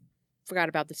Oops, I forgot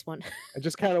about this one. and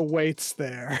just kind of waits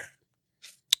there.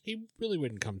 He really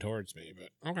wouldn't come towards me,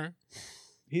 but okay.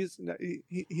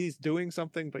 He's doing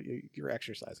something, but you're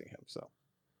exercising him. So,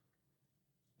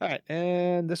 all right,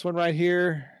 and this one right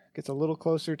here gets a little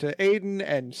closer to Aiden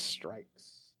and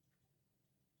strikes.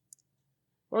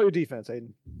 Roll your defense,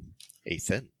 Aiden.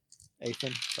 Ethan.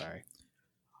 Ethan, sorry.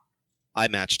 I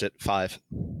matched it. 5.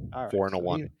 All right, 4 and a so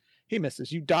 1. He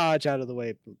misses. You dodge out of the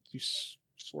way. But you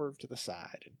swerve to the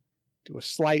side and do a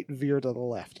slight veer to the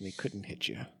left, and he couldn't hit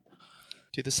you.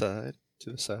 To the side.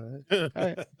 To the side. All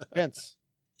right, Vince.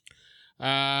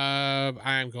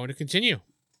 I'm going to continue.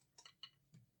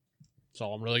 That's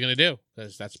all I'm really going to do,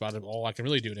 because that's about all I can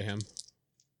really do to him.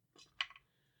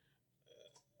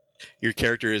 Your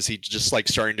character, is he just like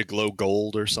starting to glow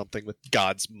gold or something with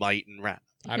God's might and wrath?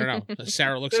 I don't know.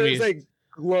 Sarah looks at me. There's a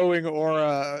glowing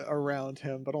aura around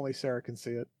him, but only Sarah can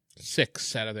see it.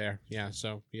 6 out of there. Yeah,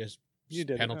 so he has You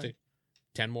did it, penalty. right.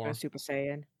 10 more. Or Super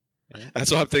Saiyan.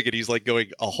 That's what I'm thinking. He's like going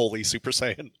a holy Super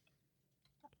Saiyan.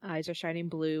 Eyes are shining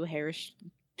blue, hair is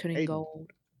turning Aiden.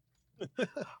 gold.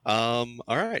 All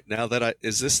right. Now that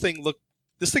this thing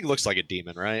looks like a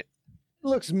demon, right? It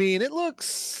looks mean. It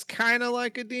looks kind of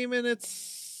like a demon.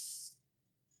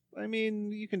 I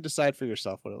mean, you can decide for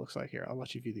yourself what it looks like here. I'll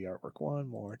let you view the artwork one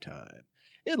more time.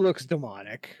 It looks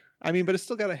demonic. I mean, but it's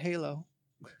still got a halo.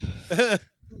 I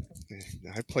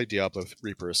played Diablo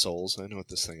Reaper of Souls. I know what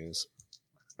this thing is.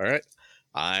 All right.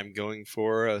 I'm going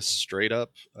for a straight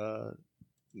up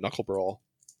knuckle brawl.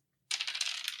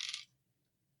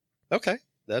 Okay.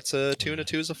 That's a 2 and a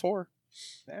 2 is a 4.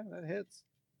 Yeah, that hits.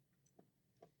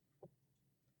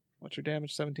 What's your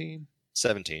damage? 17?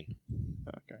 17.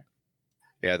 Okay.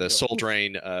 Yeah, the Cool. Soul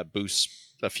Drain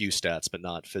boosts a few stats, but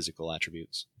not physical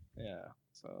attributes. Yeah.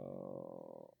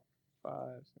 So 5,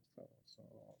 6, 7, so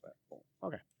that 4.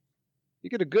 Okay.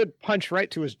 You get a good punch right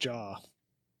to his jaw.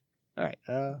 All right.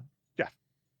 Jeff.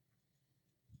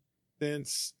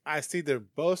 Since I see they're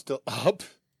both still up,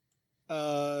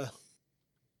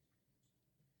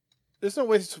 there's no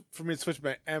way for me to switch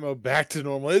my ammo back to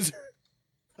normal, is there?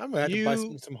 I'm gonna have to buy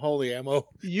some holy ammo.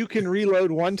 You can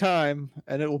reload one time,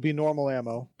 and it will be normal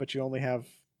ammo, but you only have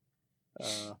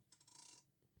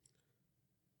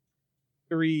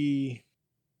 3.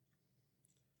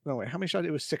 No, wait. How many shots?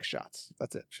 It was 6 shots.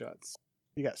 That's it. Shots.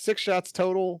 You got 6 shots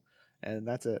total, and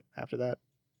that's it. After that,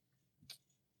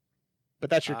 but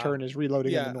that's your turn. Is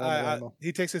reloading Yeah, into normal ammo.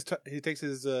 he takes his turn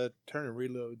and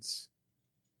reloads.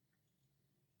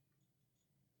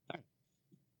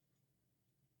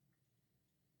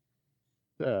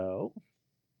 So,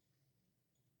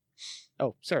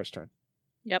 Sarah's turn.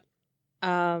 Yep.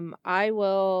 I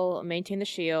will maintain the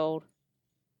shield,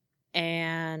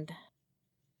 and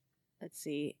let's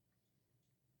see.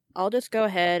 I'll just go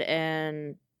ahead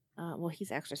and well,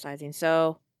 he's exercising,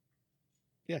 so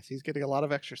Yes, he's getting a lot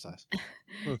of exercise.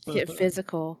 get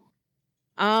physical.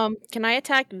 Can I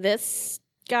attack this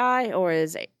guy, or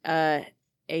is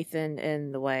Ethan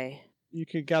in the way? You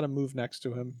gotta move next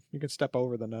to him. You can step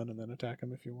over the nun and then attack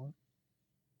him if you want.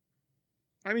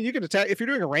 I mean, you can attack if you're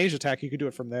doing a ranged attack. You could do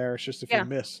it from there. It's just if Yeah. you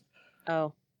miss.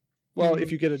 Oh, Well, if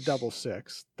you get a double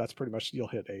 6, that's pretty much you'll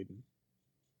hit Aiden.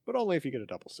 But only if you get a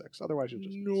double 6. Otherwise, you'll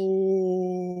just miss.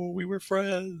 No, we were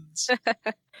friends.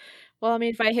 well, I mean,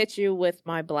 if I hit you with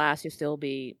my blast, you'll still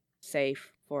be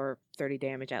safe for 30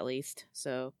 damage at least.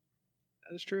 So,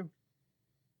 That is true.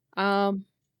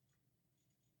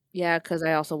 yeah, because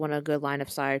I also want a good line of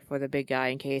sight for the big guy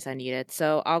in case I need it.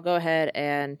 So I'll go ahead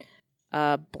and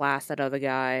blast that other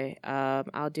guy.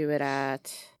 I'll do it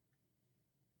at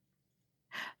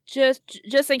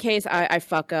just in case I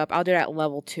fuck up. I'll do it at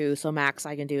level 2. So max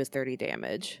I can do is 30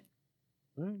 damage.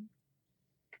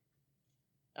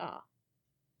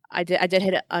 I did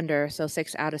hit it under, so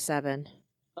 6 out of 7.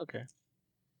 Okay.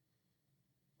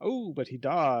 Oh, but he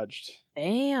dodged.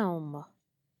 Damn.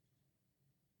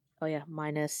 Oh yeah,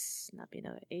 minus, that'd be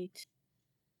another 8.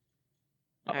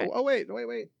 Alright.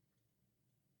 Wait.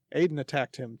 Aiden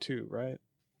attacked him too, right?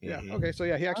 Yeah. Mhm. Okay, so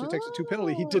yeah, he actually takes a 2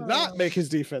 penalty. He did not make his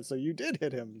defense, so you did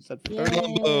hit him. You said for 30.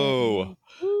 Yay. Oh,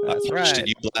 That's I right.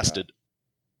 You blasted.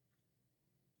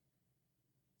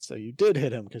 So you did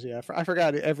hit him because I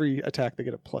forgot every attack they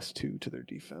get a +2 to their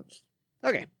defense.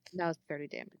 Okay. That was 30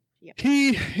 damage. Yep. He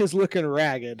is looking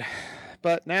ragged,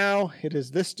 but now it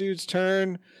is this dude's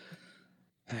turn.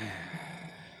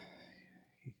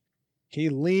 He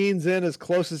leans in as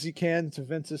close as he can to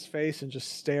Vince's face and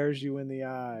just stares you in the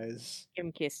eyes. Give him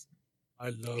a kiss. I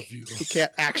love you. He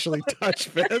can't actually touch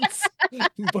Vince,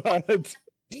 but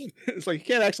it's like he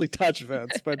can't actually touch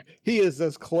Vince, but he is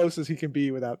as close as he can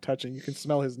be without touching. You can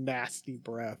smell his nasty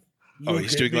breath. Oh, Look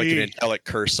he's at doing like an me. angelic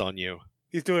curse on you.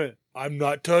 He's doing it. I'm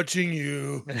not touching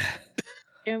you.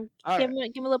 Give All him,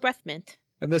 right. give him a little breath mint.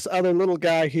 And this other little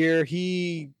guy here,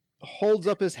 he holds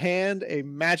up his hand, a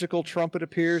magical trumpet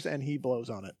appears, and he blows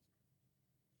on it.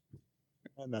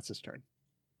 And that's his turn.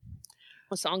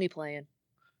 What song he playing?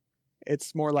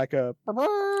 It's more like a La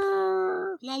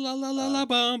la la la la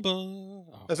bum bum.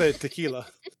 Oh. That's a tequila.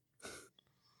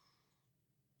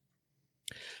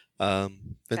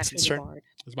 Vincent's That's the turn. bard.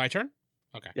 It's my turn?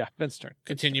 Okay. yeah, Vince's turn.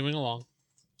 Continuing along.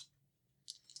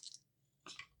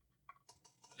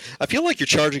 I feel like you're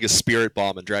charging a spirit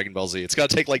bomb in Dragon Ball Z. It's got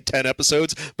to take like 10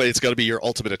 episodes, but it's got to be your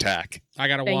ultimate attack. I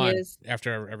got a Thing 1. is-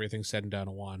 After everything's said and done,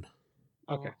 a 1.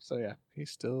 Okay, Oh. so yeah, he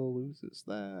still loses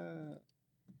that.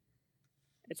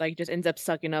 It's like just ends up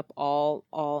sucking up all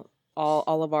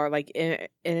of our like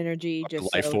energy. Like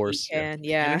Just life so force, He can,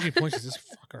 yeah. Energy points does this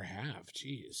fucker have?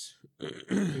 Jeez.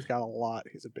 He's got a lot.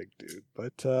 He's a big dude.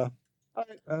 But all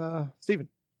right, Steven.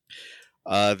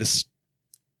 This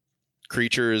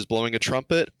creature is blowing a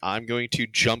trumpet. I'm going to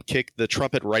jump kick the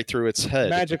trumpet right through its head.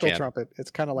 if I Magical can. trumpet.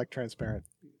 It's kind of like transparent.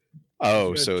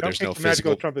 Oh, He's so gonna there's no jump kick the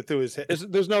magical physical. trumpet through his head.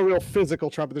 There's no real physical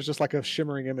trumpet. There's just like a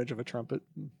shimmering image of a trumpet.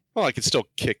 Well, I can still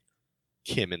kick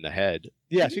him in the head.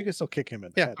 Yes, you can still kick him in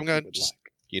the Yeah, head. I'm if gonna you would just-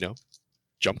 like. You know,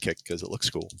 jump kick because it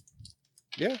looks cool.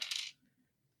 Yeah.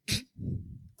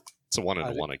 It's a 1 and a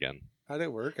I did- 1 again. How'd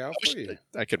it work out I for wish you?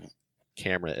 I could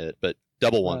camera it, but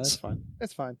double That's ones. fine.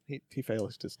 That's fine. He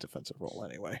fails his defensive roll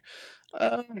anyway.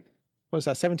 What is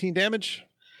that? 17 damage.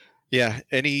 Yeah.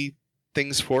 Any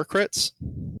things for crits?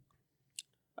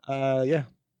 Yeah,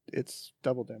 it's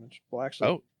double damage. Well, actually,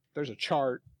 Oh. there's a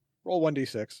chart. Roll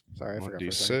 1d6. Sorry, I forgot. for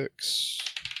a second.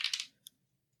 1d6.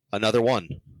 Another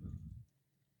 1.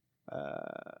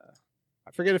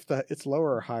 I forget if it's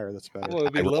lower or higher. That's better. Well,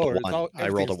 it'd be I rolled a lower. It's 1. all- I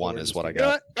rolled a everything's 1 lower is this what I game. You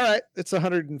know got. what? All right, it's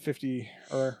 150,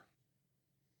 or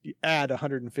you add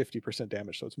 150%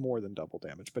 damage, so it's more than double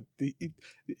damage. But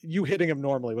you hitting him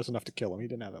normally was enough to kill him. He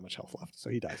didn't have that much health left, so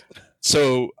he dies.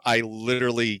 So I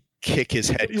literally kick his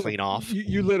head You- clean off.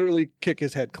 You literally kick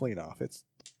his head clean off. It's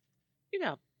You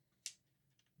know.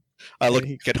 I look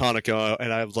he- at Hanako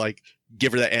and I'm like,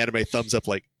 give her that anime thumbs up,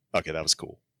 like, okay, that was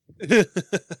cool.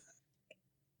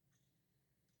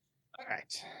 all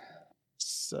right.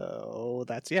 So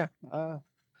that's yeah.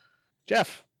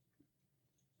 Jeff.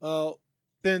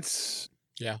 Vince.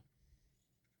 Yeah.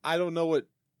 I don't know what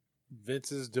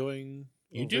Vince is doing.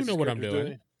 You or do Vince's know what I'm character's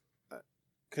doing.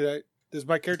 Could I? Does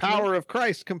my character? know? Power of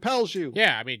Christ compels you.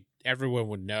 Yeah, I mean, everyone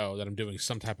would know that I'm doing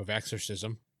some type of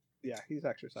exorcism. Yeah, he's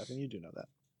exercising. You do know that.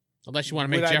 Unless you want to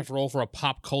make Would I- Jeff roll for a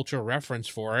pop culture reference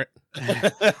for it.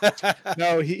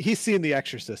 No, he's seen The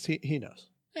Exorcist. He knows.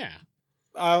 Yeah.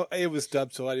 It was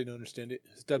dubbed, so I didn't understand it.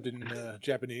 It's dubbed in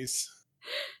Japanese.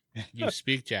 You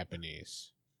speak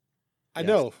Japanese. I Yes.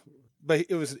 know, but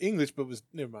it was in English. But it was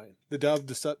never mind. The dub,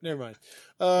 the sub. Never mind.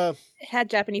 It had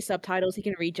Japanese subtitles. He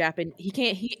can read Japan. He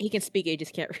can't. He can speak it. He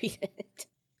just can't read it.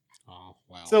 Oh,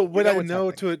 well. So would know I what's know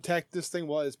happening. to attack this thing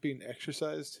while it's being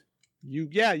exercised? You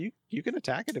can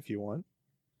attack it if you want.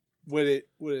 Would it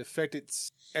affect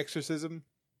its exorcism?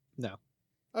 No.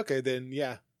 Okay, then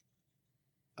yeah.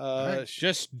 Alright,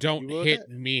 just don't you will hit attack.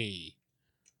 me.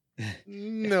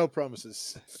 No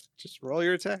promises. Just roll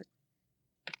your attack.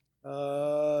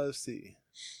 Let's see.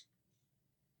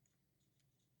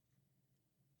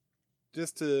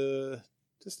 Just to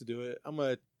do it, I'm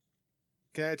gonna.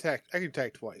 Can I attack? I can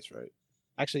attack twice, right?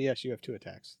 Actually, yes, you have 2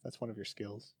 attacks. That's one of your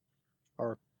skills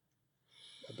or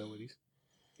abilities.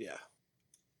 Yeah.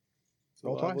 So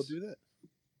Roll I will twice. do that.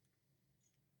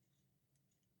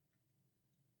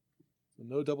 So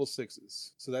no double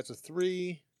sixes. So that's a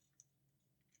 3,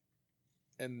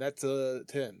 and that's a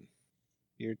 10.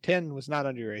 Your 10 was not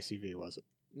under your ACV, was it?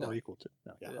 No. Or equal to?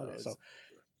 No. Yeah. Yeah, Okay. it's- So,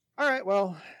 all right.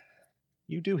 Well,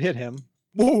 you do hit him.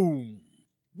 Boom,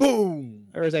 boom.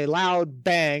 There is a loud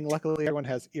bang. Luckily, everyone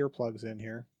has earplugs in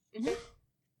here. Mhm.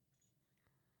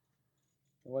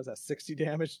 What was that, 60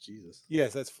 damage? Jesus.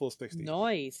 Yes, that's full 60.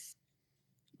 Nice.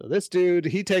 So this dude,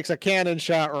 he takes a cannon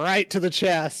shot right to the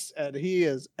chest, and he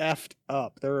is effed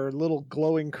up. There are little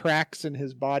glowing cracks in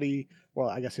his body. Well,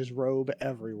 I guess his robe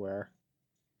everywhere.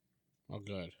 Oh,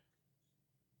 good.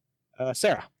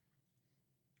 Sarah.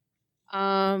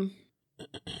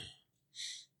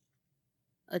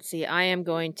 Let's see. I am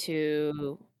going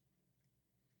to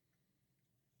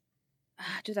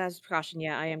just as a precaution.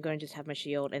 Yeah, I am going to just have my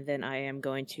shield, and then I am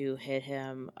going to hit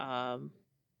him.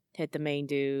 Hit the main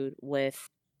dude with.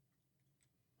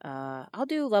 I'll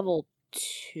do level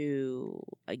 2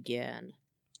 again.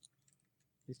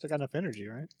 He's still got enough energy,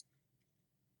 right?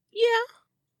 Yeah.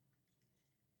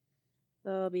 So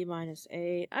it'll be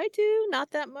 -8. I do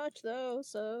not that much though.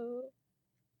 So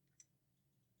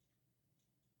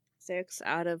 6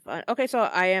 out of okay. So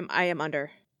I am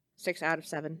under 6 out of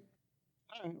 7.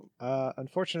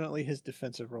 Unfortunately, his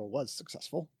defensive roll was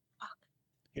successful. Fuck.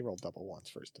 He rolled double ones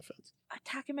for his defense.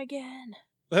 Attack him again.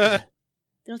 That's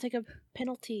Don't take a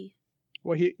penalty.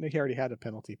 Well, he already had a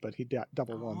penalty, but he got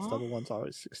double ones. Aw. Double ones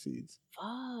always succeeds.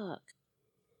 Fuck.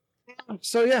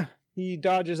 So yeah, he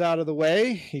dodges out of the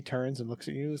way. He turns and looks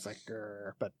at you. It's like,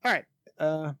 grr. But all right,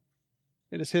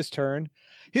 it is his turn.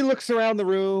 He looks around the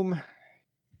room.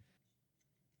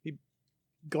 He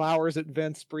glowers at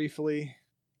Vince briefly,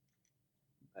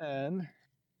 and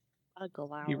A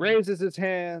glower. he raises his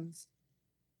hands.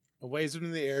 waves him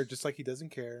in the air just like he doesn't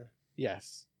care.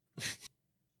 Yes,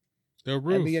 The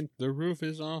roof. the The roof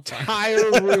is on fire.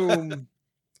 entire room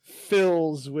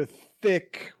fills with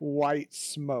thick white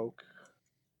smoke.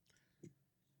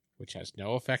 Which has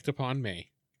no effect upon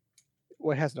me.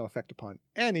 Well, it has no effect upon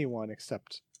anyone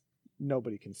except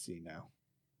nobody can see now.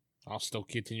 I'll still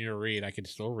continue to read. I can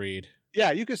still read.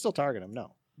 Yeah, you can still target him.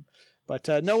 No, but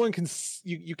no one can.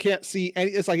 You can't see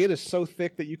any. It's like it is so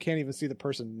thick that you can't even see the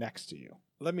person next to you.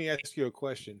 Let me ask you a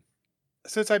question.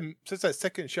 Since that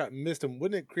second shot missed him,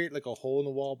 wouldn't it create like a hole in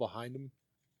the wall behind him?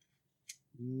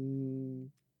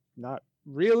 Not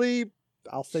really.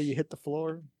 I'll say you hit the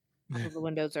floor, So the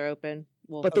windows are open.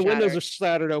 Well, but the windows shattered. are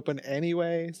shattered open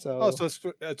anyway. So, Oh, so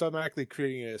it's automatically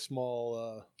creating a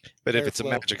small. But if Airflow. it's a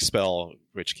magic spell,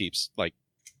 which keeps like,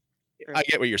 I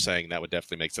get what you're saying. That would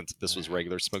definitely make sense if this was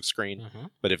regular smoke screen. Uh-huh.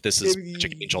 But if this is Maybe-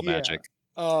 magic angel yeah. magic,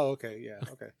 Oh, okay, yeah,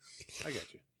 okay, I get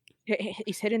you.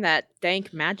 He's hitting that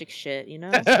dank magic shit, you know?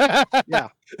 yeah.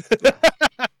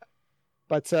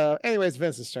 But anyways,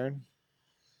 Vince's turn.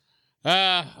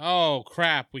 Oh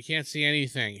crap, we can't see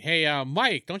anything. Hey,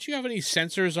 Mike, don't you have any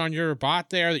sensors on your bot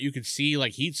there that you could see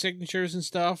like heat signatures and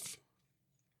stuff?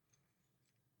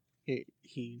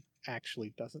 He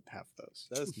actually doesn't have those.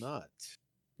 Does not.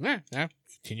 Yeah,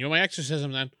 continue my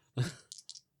exorcism then.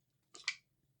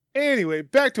 Anyway,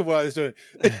 back to what I was doing.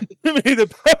 Eliminate the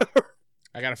power.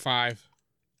 I got a 5.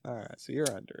 All right, so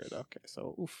you're under it. Okay,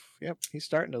 so yep, he's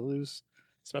starting to lose,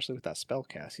 especially with that spell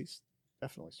cast. He's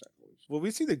definitely starting to lose. Will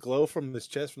we see the glow from his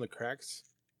chest from the cracks?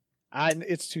 And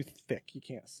it's too thick. You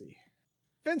can't see.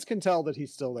 Vince can tell that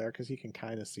he's still there because he can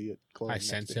kind of see it glowing. I next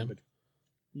sense to him. but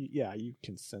yeah, you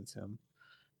can sense him.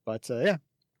 But yeah.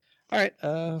 All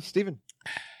right, Steven.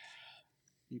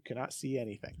 You cannot see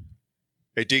anything.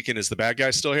 hey Deacon, is the bad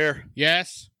guy still here?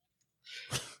 Yes.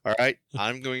 All right,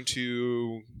 I'm going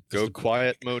to go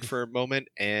quiet mode for a moment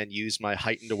and use my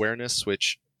heightened awareness,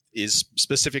 which is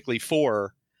specifically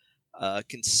for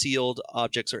concealed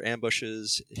objects or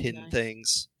ambushes, hidden Nice.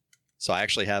 things. So I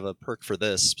actually have a perk for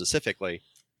this specifically.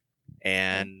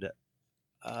 And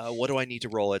what do I need to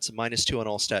roll? It's a -2 on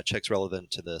all stat checks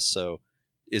relevant to this. So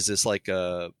is this like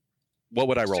a... What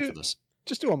would I roll for this?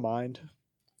 Just do a mind.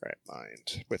 Right,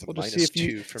 mind. With a We'll just see if -2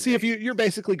 you for see me. if you're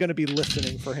basically going to be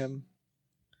listening for him.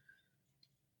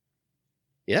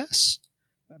 Yes.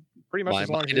 Pretty much My as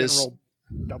long as you mind didn't is- roll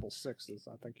double sixes.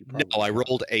 I think you probably. No, I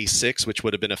rolled a 6, which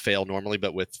would have been a fail normally,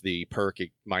 but with the perk,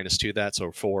 it -2 that,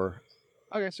 so 4.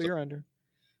 Okay, so you're under.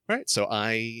 Right, so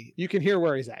I You can hear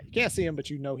where he's at. You can't see him, but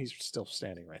you know he's still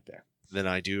standing right there. then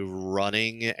I do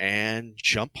running and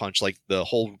jump punch, like the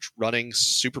whole running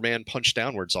Superman punch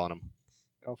downwards on him.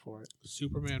 Go for it.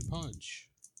 Superman punch.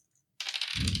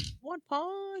 One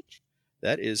punch.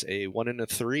 That is a 1 and a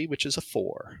 3, which is a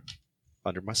 4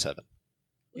 under my 7.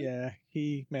 Yeah,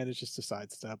 he manages to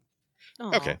sidestep.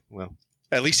 Aw. Okay, well,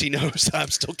 at least he knows I'm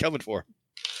still coming for him,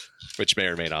 which may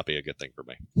or may not be a good thing for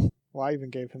me. Well, I even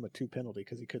gave him a 2 penalty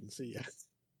because he couldn't see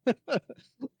you.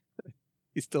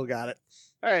 He still got it.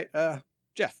 All right,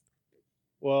 Jeff.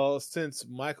 Well, since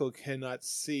Michael cannot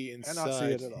see inside, Cannot see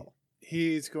it at all.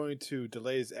 he's going to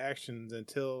delay his actions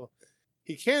until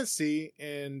he can see,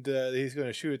 and he's going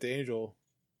to shoot at the angel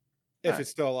if Alright. it's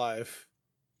still alive.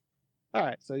 All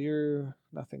right, so you're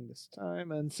nothing this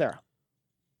time, and Sarah.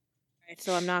 Right,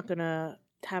 so I'm not gonna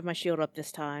have my shield up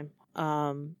this time.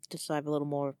 Just so I have a little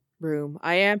more room.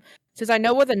 Since I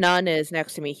know where the nun is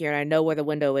next to me here, and I know where the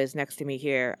window is next to me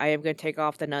here. I am gonna take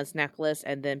off the nun's necklace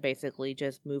and then basically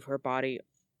just move her body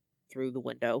through the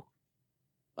window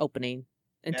opening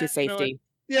into Yeah, you know what? safety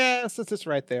Yeah, since it's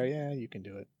right there, yeah, you can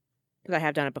do it. because I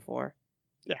have done it before.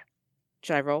 Yeah.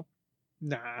 Should I roll?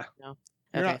 Nah, No.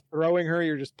 you're Okay. not throwing her;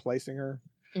 you're just placing her.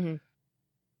 Mhm.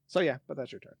 So yeah, but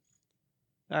that's your turn.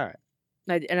 All right,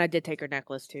 And I did take her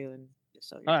necklace too, and just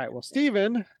so all right. Well,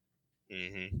 Steven,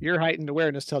 Mm-hmm. your heightened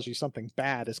awareness tells you something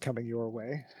bad is coming your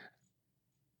way.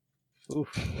 Oof!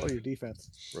 Roll your defense.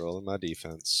 Rolling my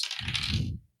defense.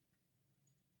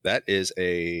 That is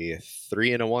a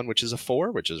 3 and a 1, which is a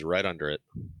 4, which is right under it.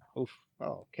 Oof.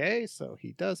 Okay, so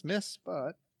he does miss,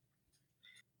 but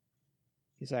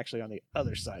he's actually on the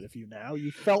other side of you now.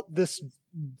 You felt this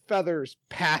feathers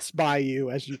pass by you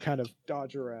as you kind of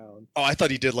dodge around. Oh, I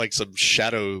thought he did like some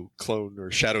shadow clone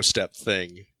or shadow step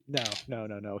thing. No.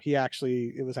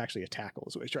 It was actually a tackle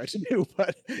is what he tried to do,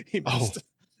 but he missed.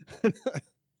 Because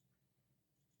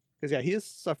yeah, he is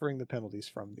suffering the penalties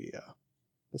from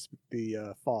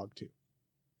the fog too.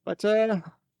 But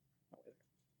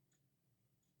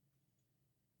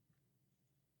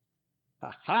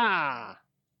aha!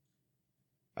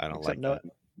 I don't Except like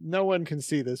that. no one can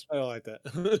see this. I don't like that.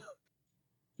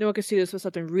 No one can see this, but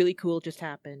something really cool just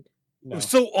happened. It No. was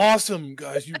so awesome,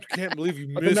 guys. You can't believe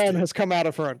you But the missed nun it. has come out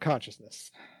of her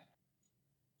unconsciousness.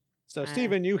 So, Ah.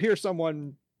 Stephen, you hear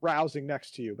someone rousing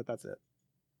next to you, but that's it.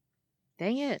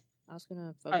 Dang it! I was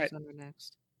gonna focus right. on her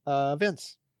next.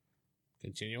 Vince.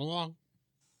 Continue along.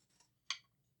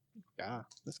 Yeah,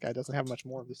 this guy doesn't have much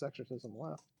more of this exorcism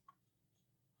left.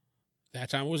 That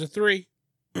time was a 3.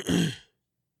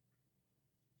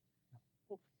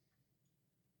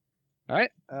 All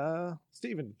right,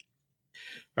 Stephen.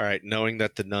 All right, knowing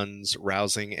that the nun's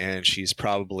rousing and she's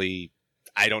probably,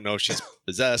 I don't know if she's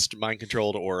possessed, mind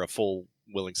controlled, or a full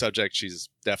willing subject. She's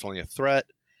definitely a threat.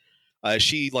 Is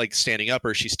she like standing up,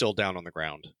 or is she still down on the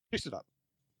ground? You stood up.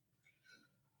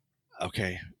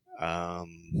 Okay. I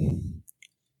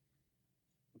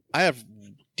have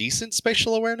decent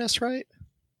spatial awareness, right?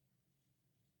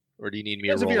 Or do you need me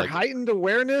to Because of roll your like heightened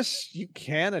awareness, you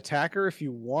can attack her if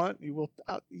you want. You will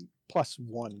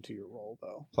 +1 to your roll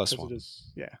though. Plus 'Cause one. It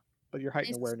is, yeah, but your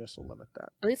heightened It's- awareness will limit that.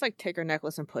 At least like take her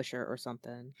necklace and push her or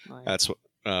something. Like, That's what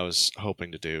I was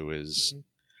hoping to do is Mhm.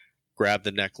 grab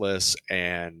the necklace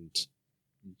and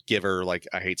give her, like,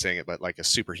 I hate saying it, but like a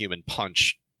superhuman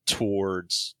punch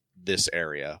towards this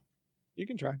area. You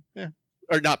can try. Yeah,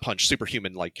 Or not punch,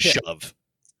 superhuman, like Yeah. shove.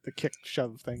 the kick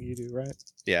shove thing you do, right?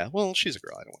 Yeah, well, she's a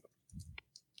girl. I don't want to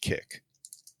kick.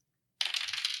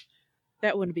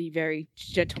 that wouldn't be very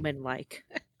gentlemanlike.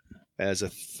 As a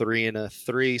 3 and a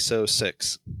 3, so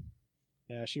 6.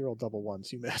 Yeah, she rolled double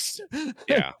ones. You missed.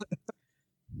 Yeah.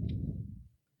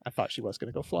 I thought she was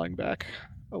going to go flying back.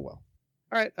 Oh well.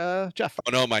 All right, Jeff.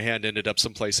 Oh no, my hand ended up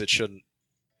someplace it shouldn't.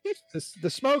 The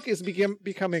smoke is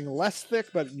becoming less thick,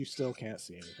 but you still can't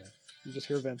see anything. You just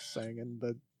hear Vince saying in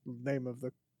the name of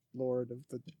the Lord of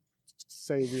the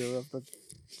Savior of the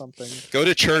something. Go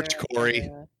to church, Yeah, Corey.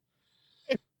 yeah.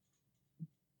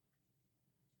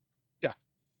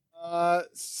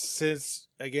 Since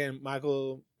again,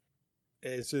 Michael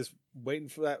is just waiting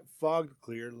for that fog to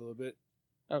clear a little bit.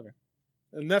 Okay.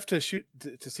 Enough to shoot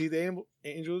to see the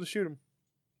angel to shoot him.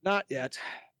 Not yet,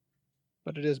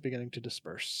 but it is beginning to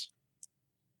disperse.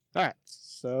 All right,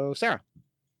 so Sarah.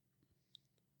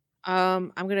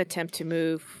 I'm gonna attempt to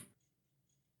move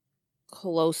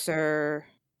closer.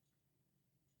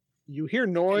 You hear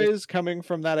noise coming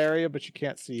from that area, but you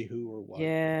can't see who or what.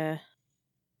 Yeah.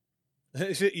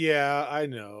 Yeah, I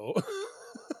know.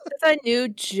 Since I knew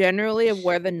generally of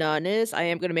where the nun is, I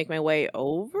am gonna make my way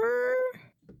over.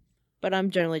 But I'm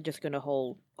generally just gonna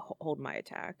hold my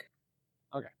attack.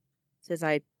 Okay. Since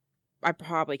I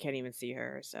probably can't even see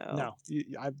her, so No,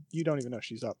 you don't even know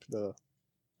she's up. The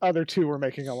other two were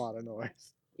making a lot of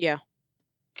noise. Yeah.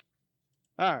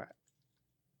 All right.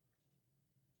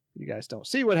 You guys don't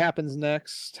see what happens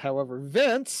next. However,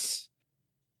 Vince,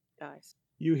 guys.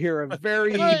 you hear a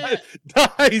very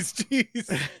Dies,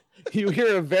 jeez. you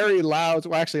hear a very loud.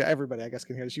 Well, actually, everybody I guess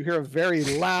can hear this. You hear a very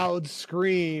loud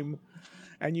scream,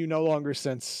 and you no longer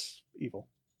sense evil.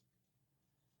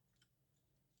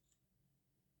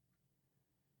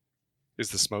 Is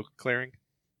the smoke clearing?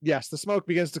 Yes, the smoke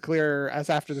begins to clear as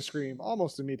after the scream,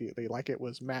 almost immediately, like it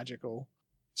was magical.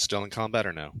 Still in combat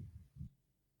or no?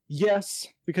 Yes,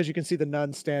 because you can see the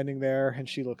nun standing there, and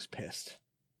she looks pissed.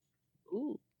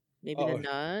 Ooh. Maybe the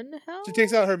nun help? She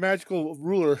takes out her magical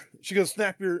ruler. She goes,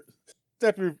 snap your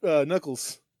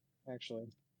knuckles. Actually,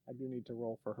 I do need to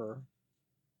roll for her.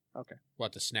 Okay.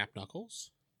 What, the snap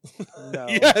knuckles? No.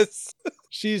 Yes.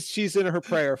 She's in her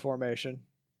prayer formation.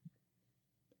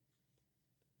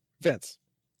 Vince.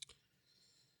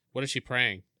 What is she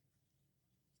praying?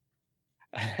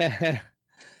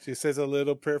 She says a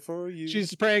little prayer for you.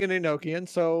 She's praying in Enochian,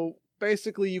 so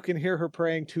basically you can hear her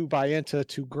praying to Bayenta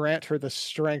to grant her the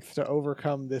strength to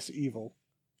overcome this evil.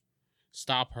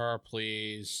 Stop her,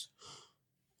 please.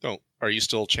 Are you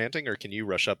still chanting, or can you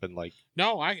rush up and like?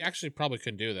 No, I actually probably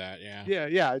couldn't do that. Yeah.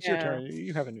 Yeah, it's your Yeah. turn.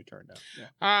 You have a new turn now.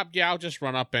 Yeah. Yeah, I'll just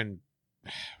run up and.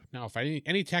 No, if I need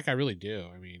any tech, I really do.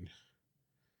 I mean,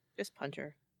 Just punch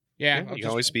her. yeah, You I'll can just-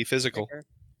 always be physical. Trigger.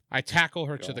 I tackle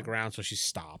her Go to the on. ground so she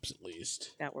stops at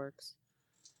least. That works.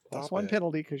 Plus Stop one it.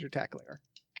 penalty because you're tackling her.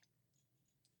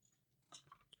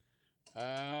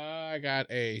 I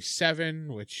got a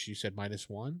 7, which you said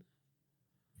 -1.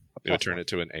 It would turn it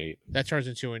to an 8. That turns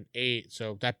into an 8,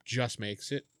 so that just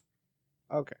makes it.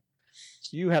 Okay.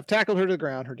 You have tackled her to the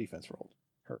ground. Her defense rolled.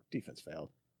 Her defense failed.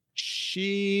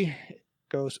 She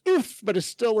goes oof, but is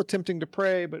still attempting to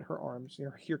pray. But her arms,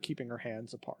 you're keeping her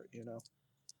hands apart.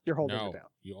 You're holding No, her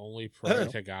you only pray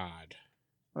to God.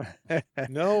 down.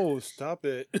 No, stop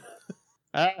it.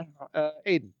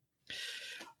 Aiden.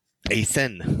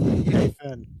 Ethan.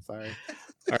 Ethan. Sorry.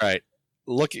 All right.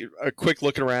 A quick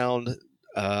look around.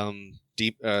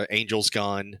 Angel's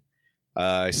gone.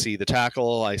 I see the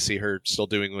tackle. I see her still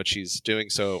doing what she's doing.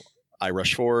 So I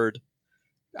rush forward.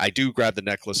 I do grab the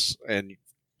necklace and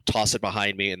toss it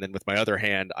behind me, and then with my other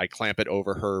hand, I clamp it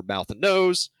over her mouth and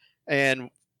nose. And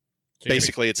So you're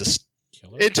basically, it's gonna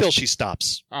kill her? until she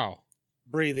stops. Oh,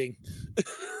 Breathing.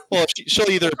 Well, she'll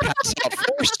either pass out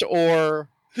first, or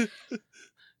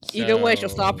Either way, she'll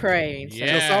so- stop praying. So.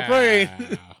 Yeah. stop praying.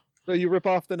 So you rip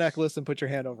off the necklace and put your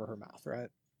hand over her mouth, right?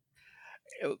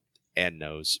 and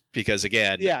nose, because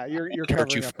again, Yeah, you're I want her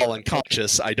covering to up fall her-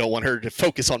 unconscious. I don't want her to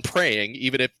focus on praying,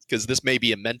 even if, because this may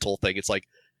be a mental thing. It's like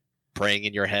praying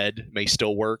in your head may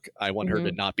still work. I want her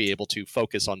to not be able to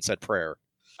focus on said prayer.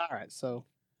 All right, so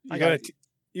You I got gotta it.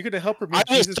 you're gonna help her meet I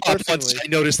will Jesus stop once personally. I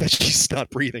notice that she's not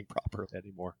breathing properly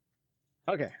anymore.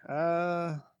 Okay.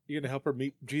 You're gonna help her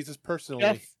meet Jesus personally.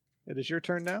 Jeff, it is your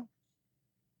turn now.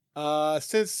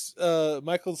 Since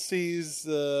Michael sees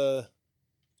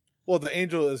the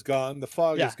angel is gone, the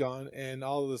fog Yeah. is gone, and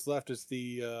all that's left is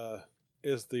the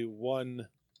one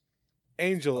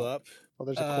angel up. Well,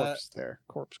 there's a corpse there.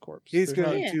 Corpse. He's There's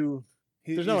going no, to.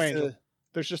 There's no he's, angel.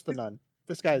 There's just the nun.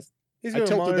 This guy's. He's I going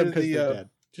to tilted them monitor because they're the dead.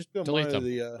 just gonna Delete monitor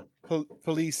them. the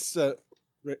police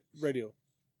radio.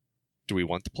 Do we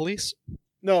want the police?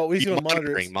 No, he's Yeah, going to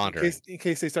monitor it monitoring. in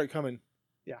case they start coming.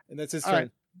 Yeah. and that's his All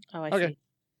turn. right. Oh, I Okay. see.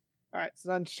 All right, it's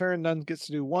Nun's turn. Nun gets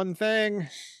to do one thing.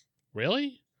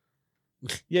 really?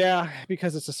 Yeah,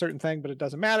 because it's a certain thing, but it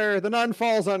doesn't matter. The nun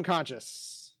falls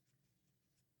unconscious.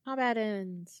 Combat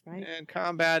ends, right? And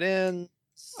combat ends.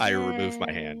 I remove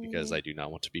my hand because I do not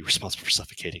want to be responsible for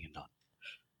suffocating a nun.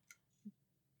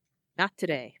 Not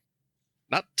today.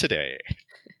 Not today.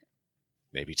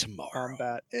 Maybe tomorrow.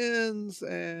 Combat ends,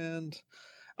 and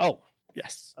oh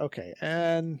yes, okay.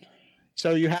 And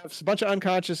so you have a bunch of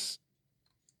unconscious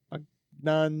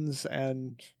nuns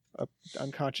and a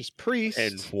unconscious priest.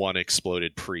 And one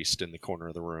exploded priest in the corner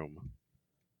of the room.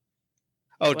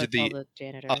 Oh, What did call the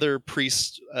janitor? other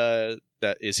priest,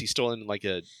 that is he still in like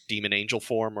a demon angel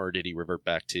form, or did he revert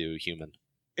back to human?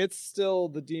 It's still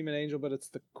the demon angel, but it's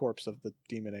the corpse of the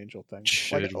demon angel thing.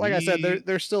 Should Like I said, we-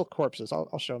 they're still corpses.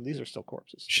 I'll show them. These are still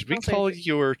corpses. Should we I'll say call it.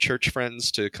 your church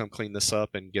friends to come clean this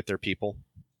up and get their people?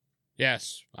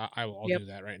 Yes, I'll Yep. do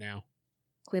that right now.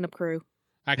 Cleanup crew.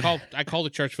 I called the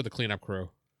church for the cleanup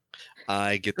crew.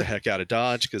 I get the heck out of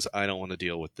Dodge because I don't want to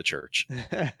deal with the church.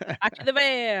 Back to the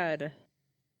bed.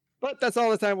 But that's all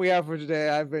the time we have for today.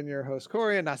 I've been your host,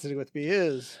 Corey, and not sitting with me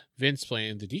is. Vince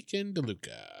playing the Deacon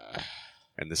DeLuca.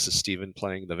 And this is Steven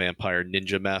playing the vampire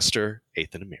ninja master,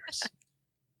 Ethan Amiris.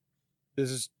 This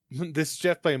is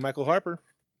Jeff playing Michael Harper.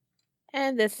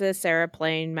 And this is Sarah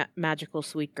playing magical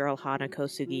sweet girl Hanako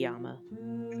Sugiyama.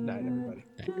 Good night, everybody.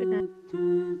 Good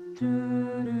night.